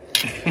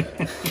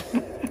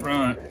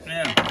 Right,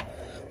 now,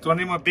 do I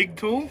need my big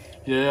tool?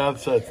 Yeah, I'd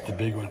say it's the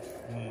big one.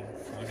 I'll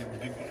get my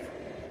big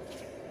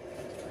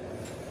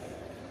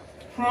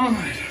one.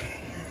 Right.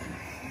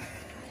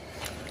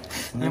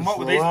 And what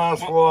were these?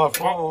 Last wire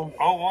form.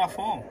 Oh, wire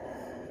form.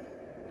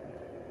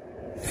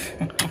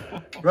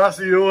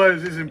 Rusty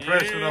always is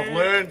impressed when I've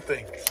learned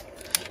things.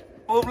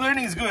 Well,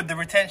 learning is good. The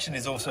retention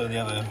is also the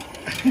other.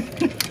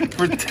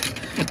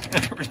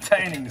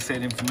 Retaining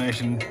said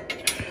information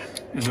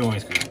is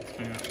always good.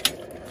 Yeah.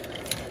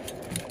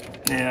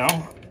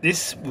 Now,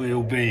 this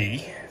will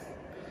be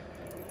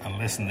a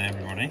lesson to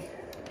everybody.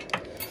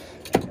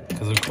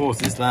 Because, of course,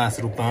 this last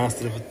little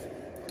bastard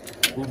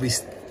will be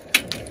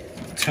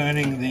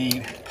turning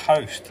the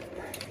post.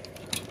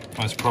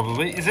 Most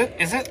probably. Is it?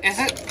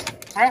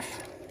 Raph?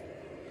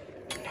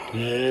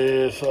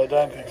 Yes, I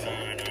don't think so.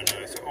 No.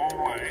 So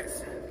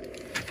always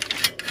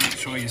make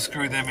sure you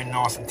screw them in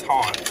nice and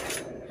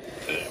tight.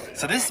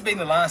 So this has been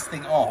the last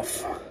thing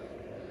off.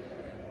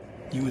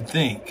 You would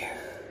think.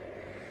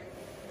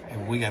 If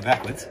we go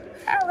backwards.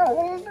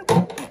 That'll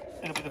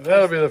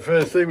be the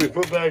first thing we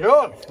put back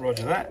on.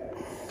 Roger that.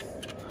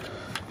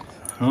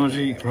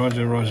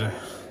 Roger.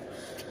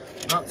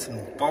 Nuts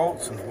and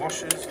bolts and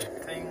washers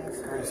and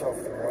things. Grease off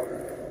the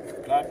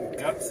rod. Blood and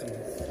guts and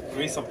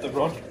grease off the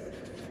rod.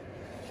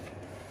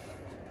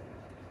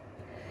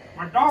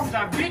 My dogs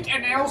are Vic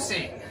and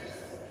Elsie.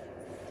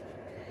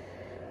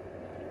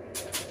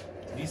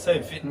 Did you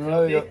say fit?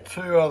 No, you got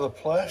two other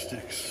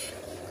plastics.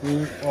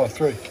 Oh,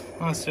 three.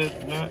 I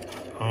said no.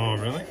 Oh,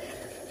 really?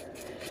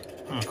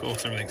 Oh, of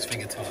course, everything's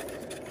finger tight.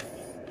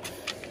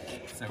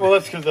 Well,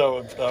 that's because they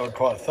were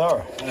quite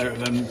thorough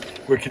and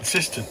we're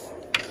consistent.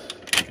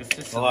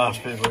 The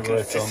last people who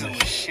worked on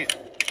this. Shit.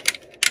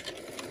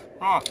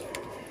 Right.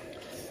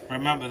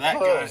 Remember that,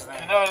 guys. Do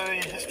you know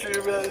any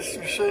history about this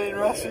machine,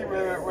 Rusty?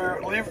 Where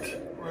it lived?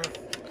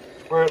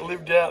 Where it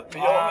lived out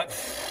beyond?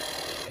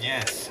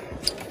 Yes.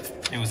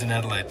 It was in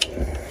Adelaide.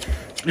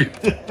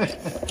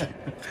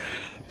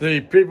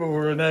 The people will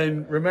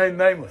remain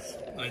nameless.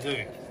 They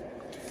do.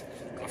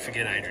 I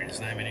forget Adrian's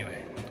name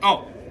anyway.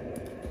 Oh!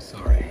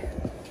 Sorry.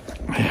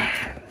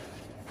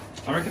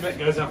 I reckon that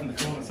goes up in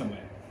the corner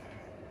somewhere.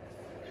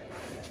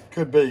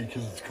 Could be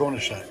because it's corner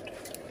shaped.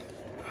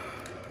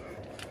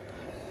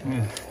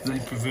 Yeah, the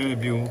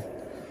proverbial.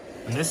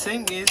 And this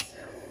thing is.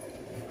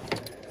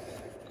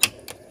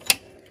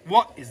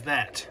 What is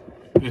that?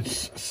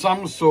 It's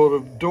some sort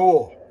of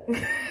door.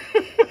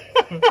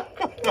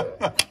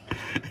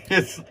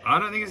 It's. I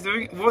don't think it's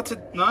doing. What's it?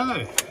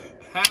 No.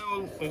 How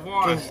or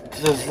why?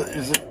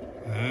 Is it?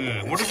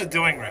 What is it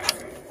doing,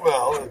 Raph?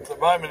 Well, at the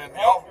moment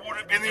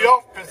in the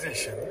off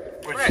position,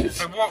 which is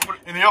so what would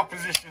in the off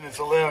position, it's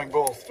allowing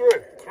balls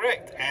through.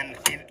 correct? And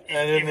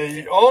in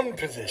the on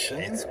position,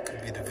 it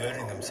could be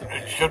diverting them somewhere.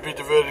 It could be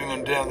diverting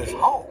them down this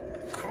hole.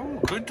 Cool,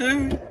 could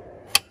do.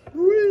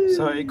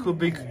 So it could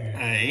be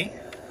A,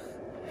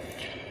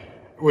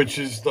 which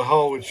is the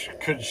hole which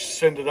could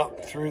send it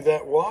up through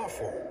that wire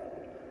form.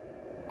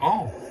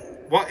 Oh,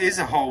 what is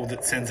a hole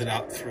that sends it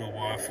up through a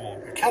wire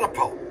form? A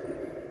catapult.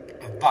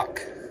 A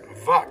buck. A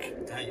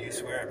vuck. Don't you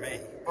swear at me.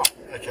 Oh,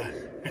 okay.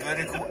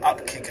 Vertical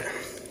up kicker.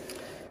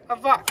 A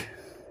buck.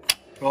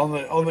 On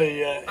the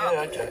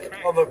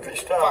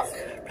fish tails,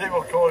 people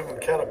are calling them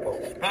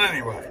catapults. But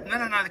anyway.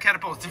 No, the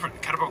catapult's different.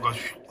 The catapult goes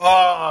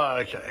Oh,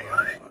 okay.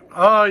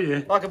 Oh,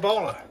 yeah. like a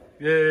bowler.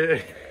 Yeah.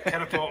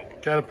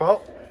 Catapult.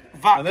 Catapult.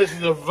 Vuck. And this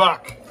is a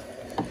vuck,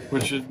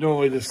 which is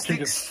normally just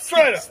kick it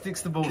straight up.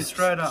 Sticks the ball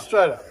straight up.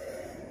 Straight up.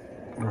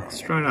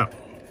 Straight up.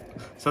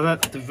 So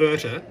that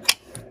diverter.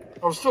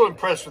 I'm still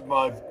impressed with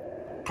my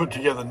put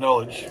together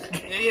knowledge.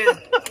 Yeah.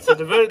 So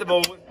diverted the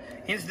ball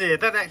into there.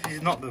 That actually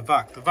is not the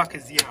vuck. The vuck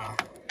is the R.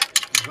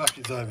 The vuck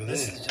is over there.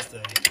 This is just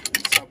a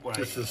subway.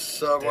 Just a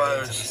subway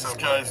which just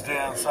goes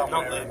down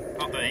somewhere.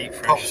 Not the eat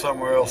fresh. Pop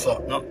somewhere else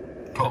up. Not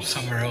pop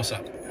somewhere else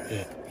up.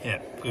 Yeah.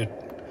 Yeah, good.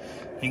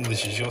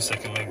 English is your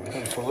second language.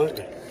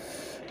 Absolutely.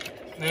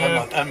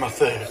 Yeah. And my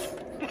third.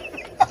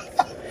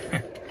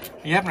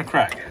 You having a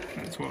crack?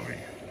 That's what we.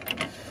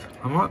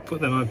 I might put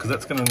them on because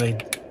that's going to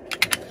need.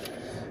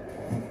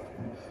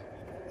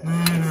 No,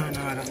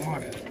 I don't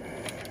like it.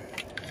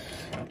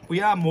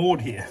 We are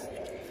moored here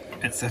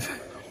at SAPA.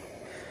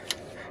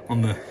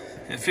 On the.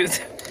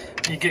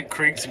 You get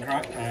creeks and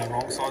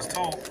wrong size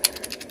tall.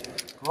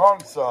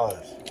 Wrong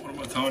size. What have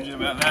I told you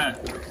about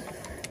that?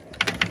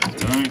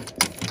 Don't.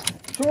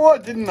 So why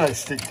didn't they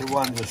stick to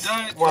one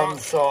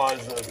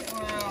size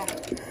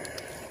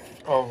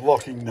of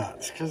locking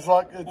nuts? Because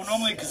it's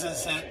normally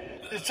because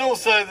it's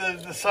also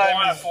the same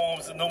wire as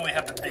forms that normally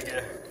have the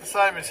bigger. the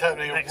same as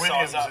happening at Next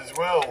Williams size up. as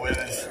well, where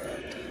there's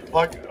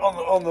like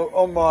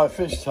on my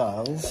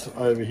fishtails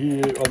over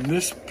here on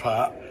this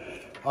part,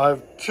 I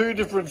have two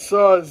different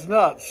size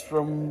nuts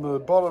from the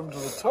bottom to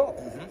the top,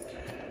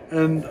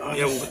 and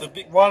but the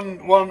big one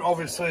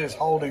obviously is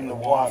holding the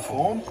wire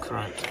form.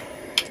 Correct.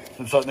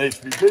 And so it needs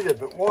to be bigger,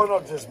 but why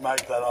not just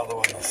make that other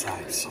one the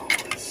same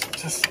size?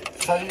 Just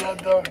say you had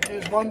to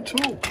use one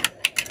tool.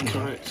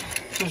 Correct.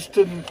 Just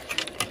doesn't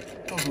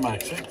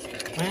make sense.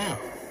 Yeah.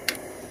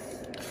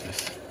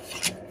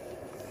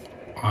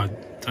 I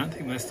don't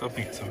think they're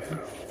stopping it somehow.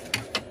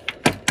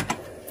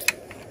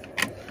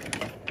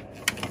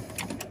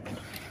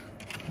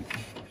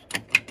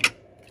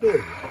 There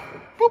you go.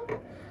 Boop.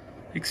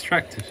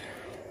 Extracted.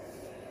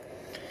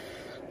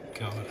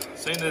 God.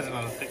 See, there's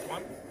another thick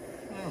one.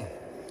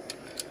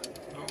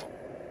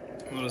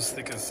 Not as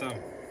thick as some.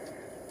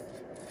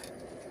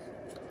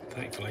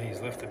 Thankfully,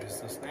 he's left the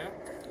business now.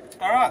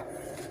 All right.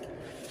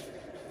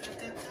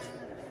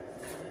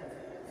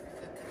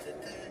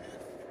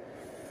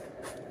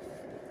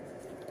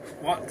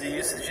 What do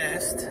you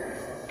suggest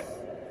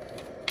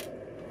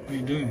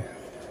we do?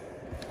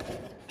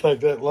 Take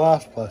that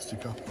last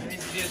plastic off. Any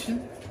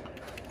suggestion?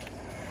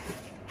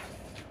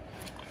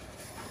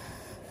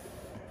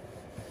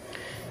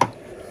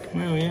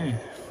 Well, yeah,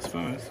 I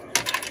suppose.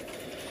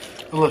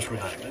 Unless we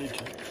don't need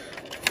to.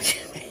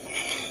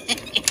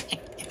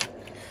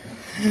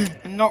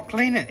 And not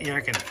clean it, you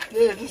reckon?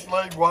 Yeah, just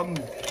leave one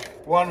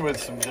with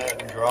some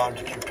dirt and grime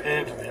to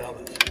compare to the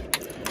others.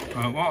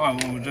 Right, what I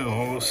will do,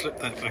 I will slip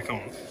that back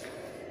on.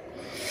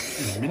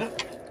 In a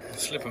minute.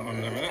 Slip it on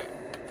in a minute.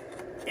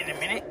 In a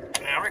minute.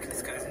 Now I reckon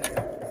this goes into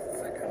the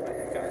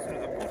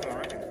bottle, I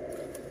reckon.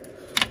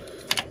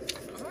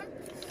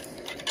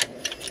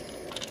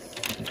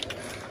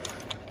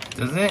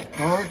 Does it?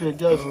 I reckon it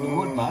goes in the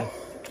wood, mate.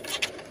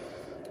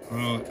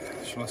 Right,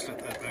 shall I slip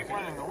that back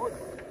Went in the wood.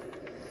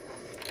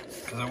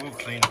 Because I will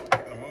clean it. I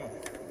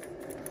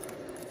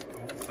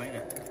will clean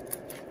it.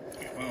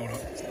 Well,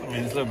 I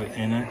mean, it's a little bit,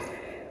 you know.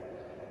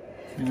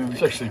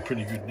 It's actually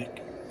pretty good,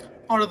 Nick.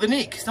 Oh, the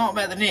nick. It's not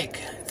about the nick.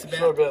 It's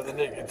not about the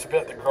nick, it's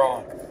about the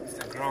grime. It's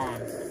the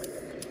grime.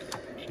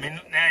 I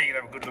mean, now you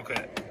can have a good look at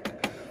it.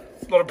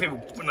 A lot of people,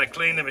 when they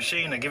clean the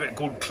machine, they give it a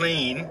good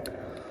clean,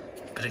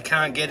 but it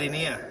can't get in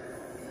here.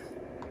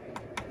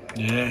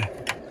 Yeah.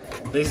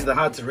 These are the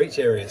hard to reach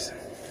areas.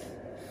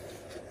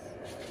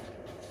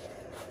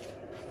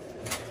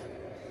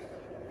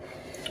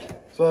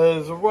 So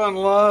there's one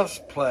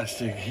last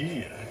plastic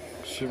here.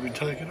 Should we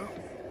take it off?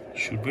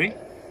 Should we?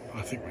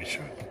 I think we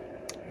should.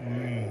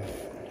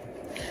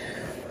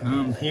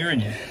 I'm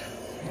hearing you.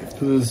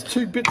 So there's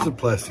two bits of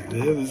plastic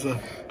there. There's a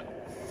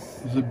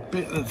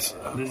bit that's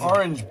an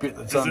orange bit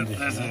that's under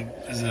here.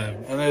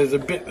 And there's a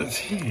bit that's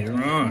here.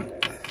 Right.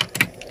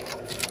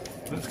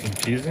 That's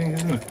confusing,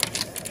 isn't it?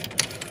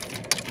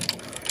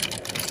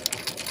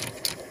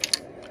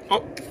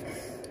 Oh!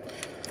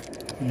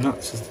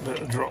 Nuts just about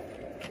to drop.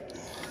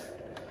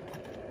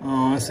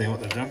 Oh, I see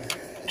what they've done.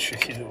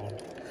 Tricky little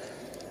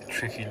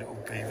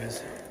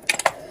beavers.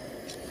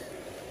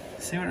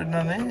 See what they've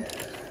done there?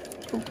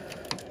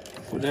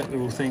 Put that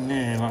little thing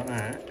there like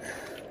that.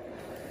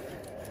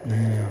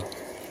 Now,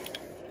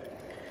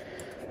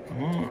 I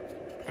might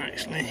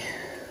actually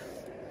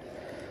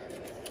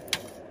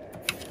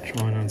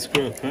try and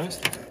unscrew it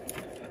first.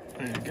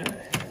 There we go.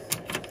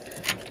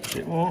 A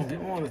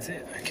bit more, that's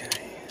it. Okay.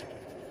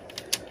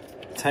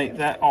 Take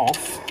that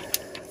off.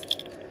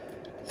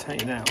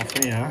 Take that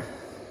off here.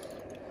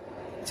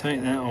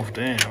 Take that off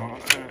there,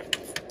 like that.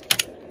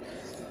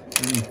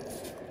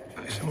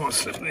 Actually, I might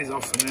slip these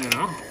off for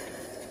now.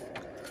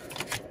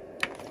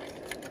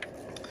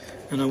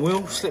 And I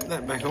will slip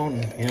that back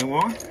on, you know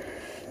why?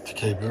 To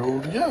keep it all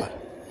together.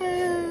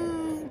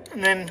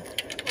 And then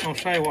I'll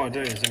show you what I do.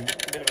 It's a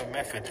bit of a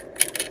method.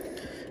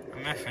 A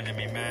method in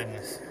my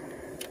madness.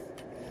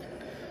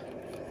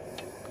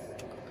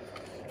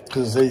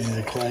 Because it's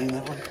easy to clean,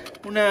 that one.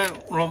 Well, now,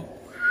 Rob,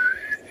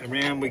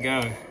 around we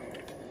go.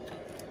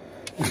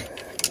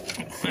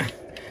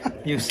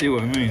 You'll see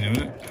what I mean, won't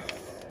it?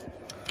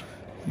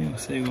 You'll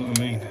see what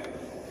I mean.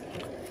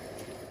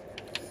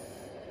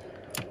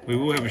 We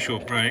will have a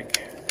short break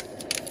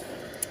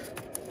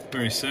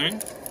very soon.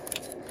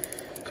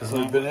 Because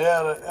we've been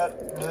out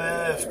at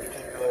this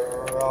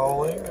particular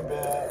rolling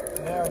about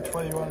an hour and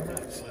 21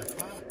 minutes so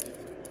far.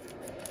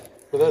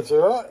 But that's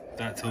alright.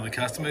 That's all the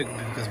customer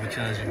because we're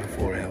charging for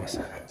 4 hours.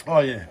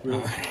 Oh yeah.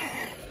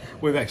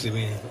 We've actually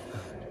been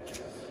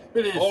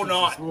here all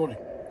night. This morning.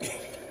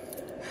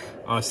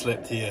 I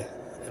slept here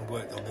and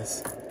worked on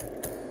this.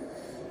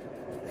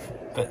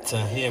 But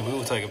yeah, we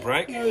will take a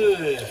break.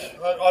 Yes,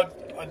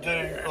 I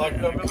do.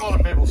 Like a lot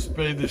of people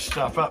speed this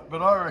stuff up,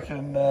 but I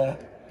reckon we're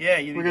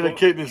going to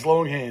keep this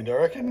longhand. I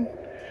reckon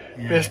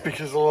best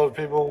because a lot of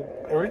people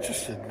are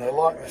interested and they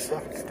like this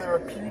stuff. It's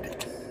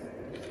therapeutic.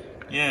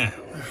 Yeah,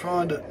 I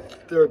find it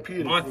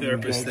therapeutic. My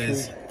therapist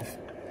says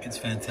it's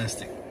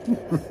fantastic.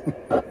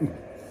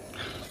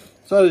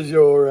 So does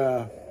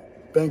your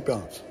bank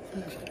balance.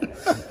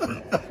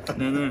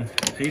 No,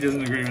 he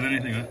doesn't agree with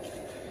anything. Right?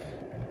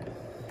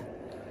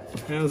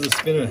 How's the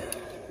spinner?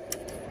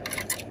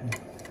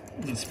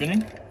 Is it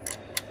spinning?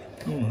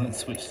 Oh, that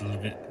switched a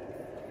little bit.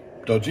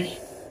 Dodgy.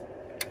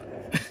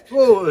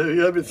 Oh, there you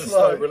go, a bit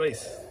slow.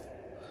 Release.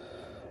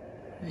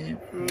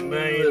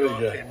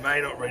 It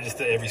may not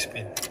register every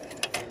spin.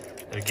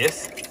 I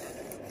guess.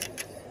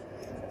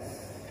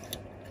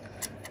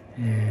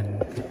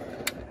 And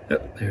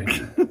yep, there we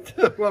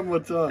go. One more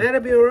time.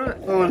 That'll be alright.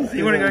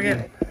 You want to go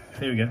again?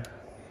 Here we go.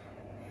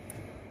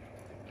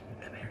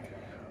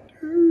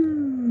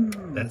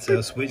 That's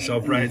how Switch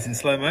operates in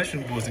slow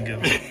motion, boys and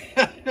girls.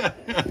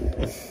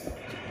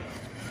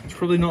 It's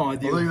probably not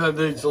ideal. I think that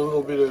needs a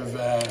little bit of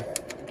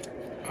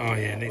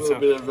needs a little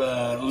bit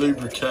of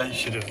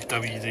lubrication. Of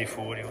WD-40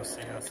 or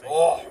CRC.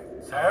 Oh,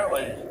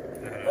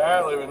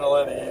 apparently we're not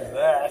allowed to use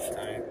that.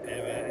 Don't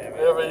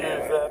Never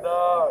use that,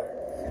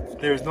 no.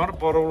 There is not a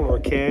bottle or a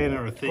can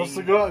or a thing. What's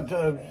the guy?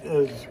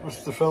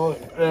 What's the fella?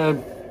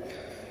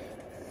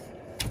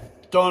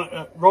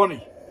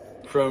 Ronnie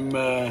from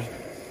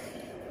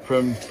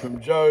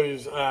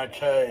Joe's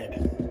Arcade.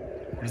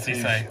 What does he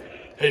say?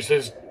 He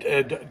says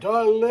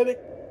dielectric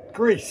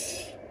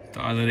grease.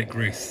 Dielectric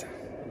grease.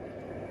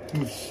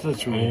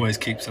 That's right. Always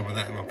keep some of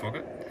that in my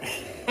pocket.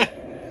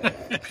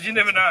 Because you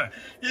never know.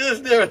 You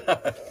just never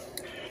know.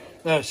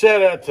 No,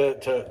 shout out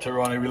to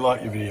Ronnie. We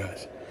like your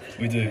videos.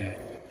 We do.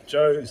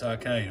 Joe's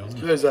Arcade,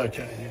 wasn't it? Joe's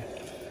Arcade, yeah.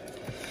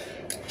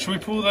 Should we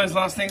pull those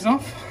last things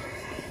off?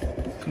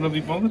 Can I be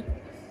bothered?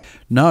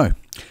 No.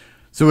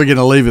 So we're going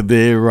to leave it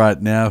there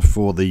right now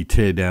for the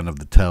teardown of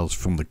the Tales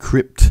from the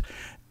Crypt.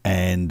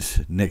 And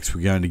next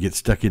we're going to get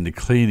stuck into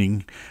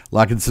cleaning.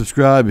 Like and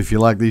subscribe if you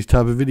like these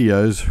type of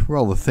videos.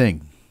 Roll the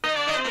thing.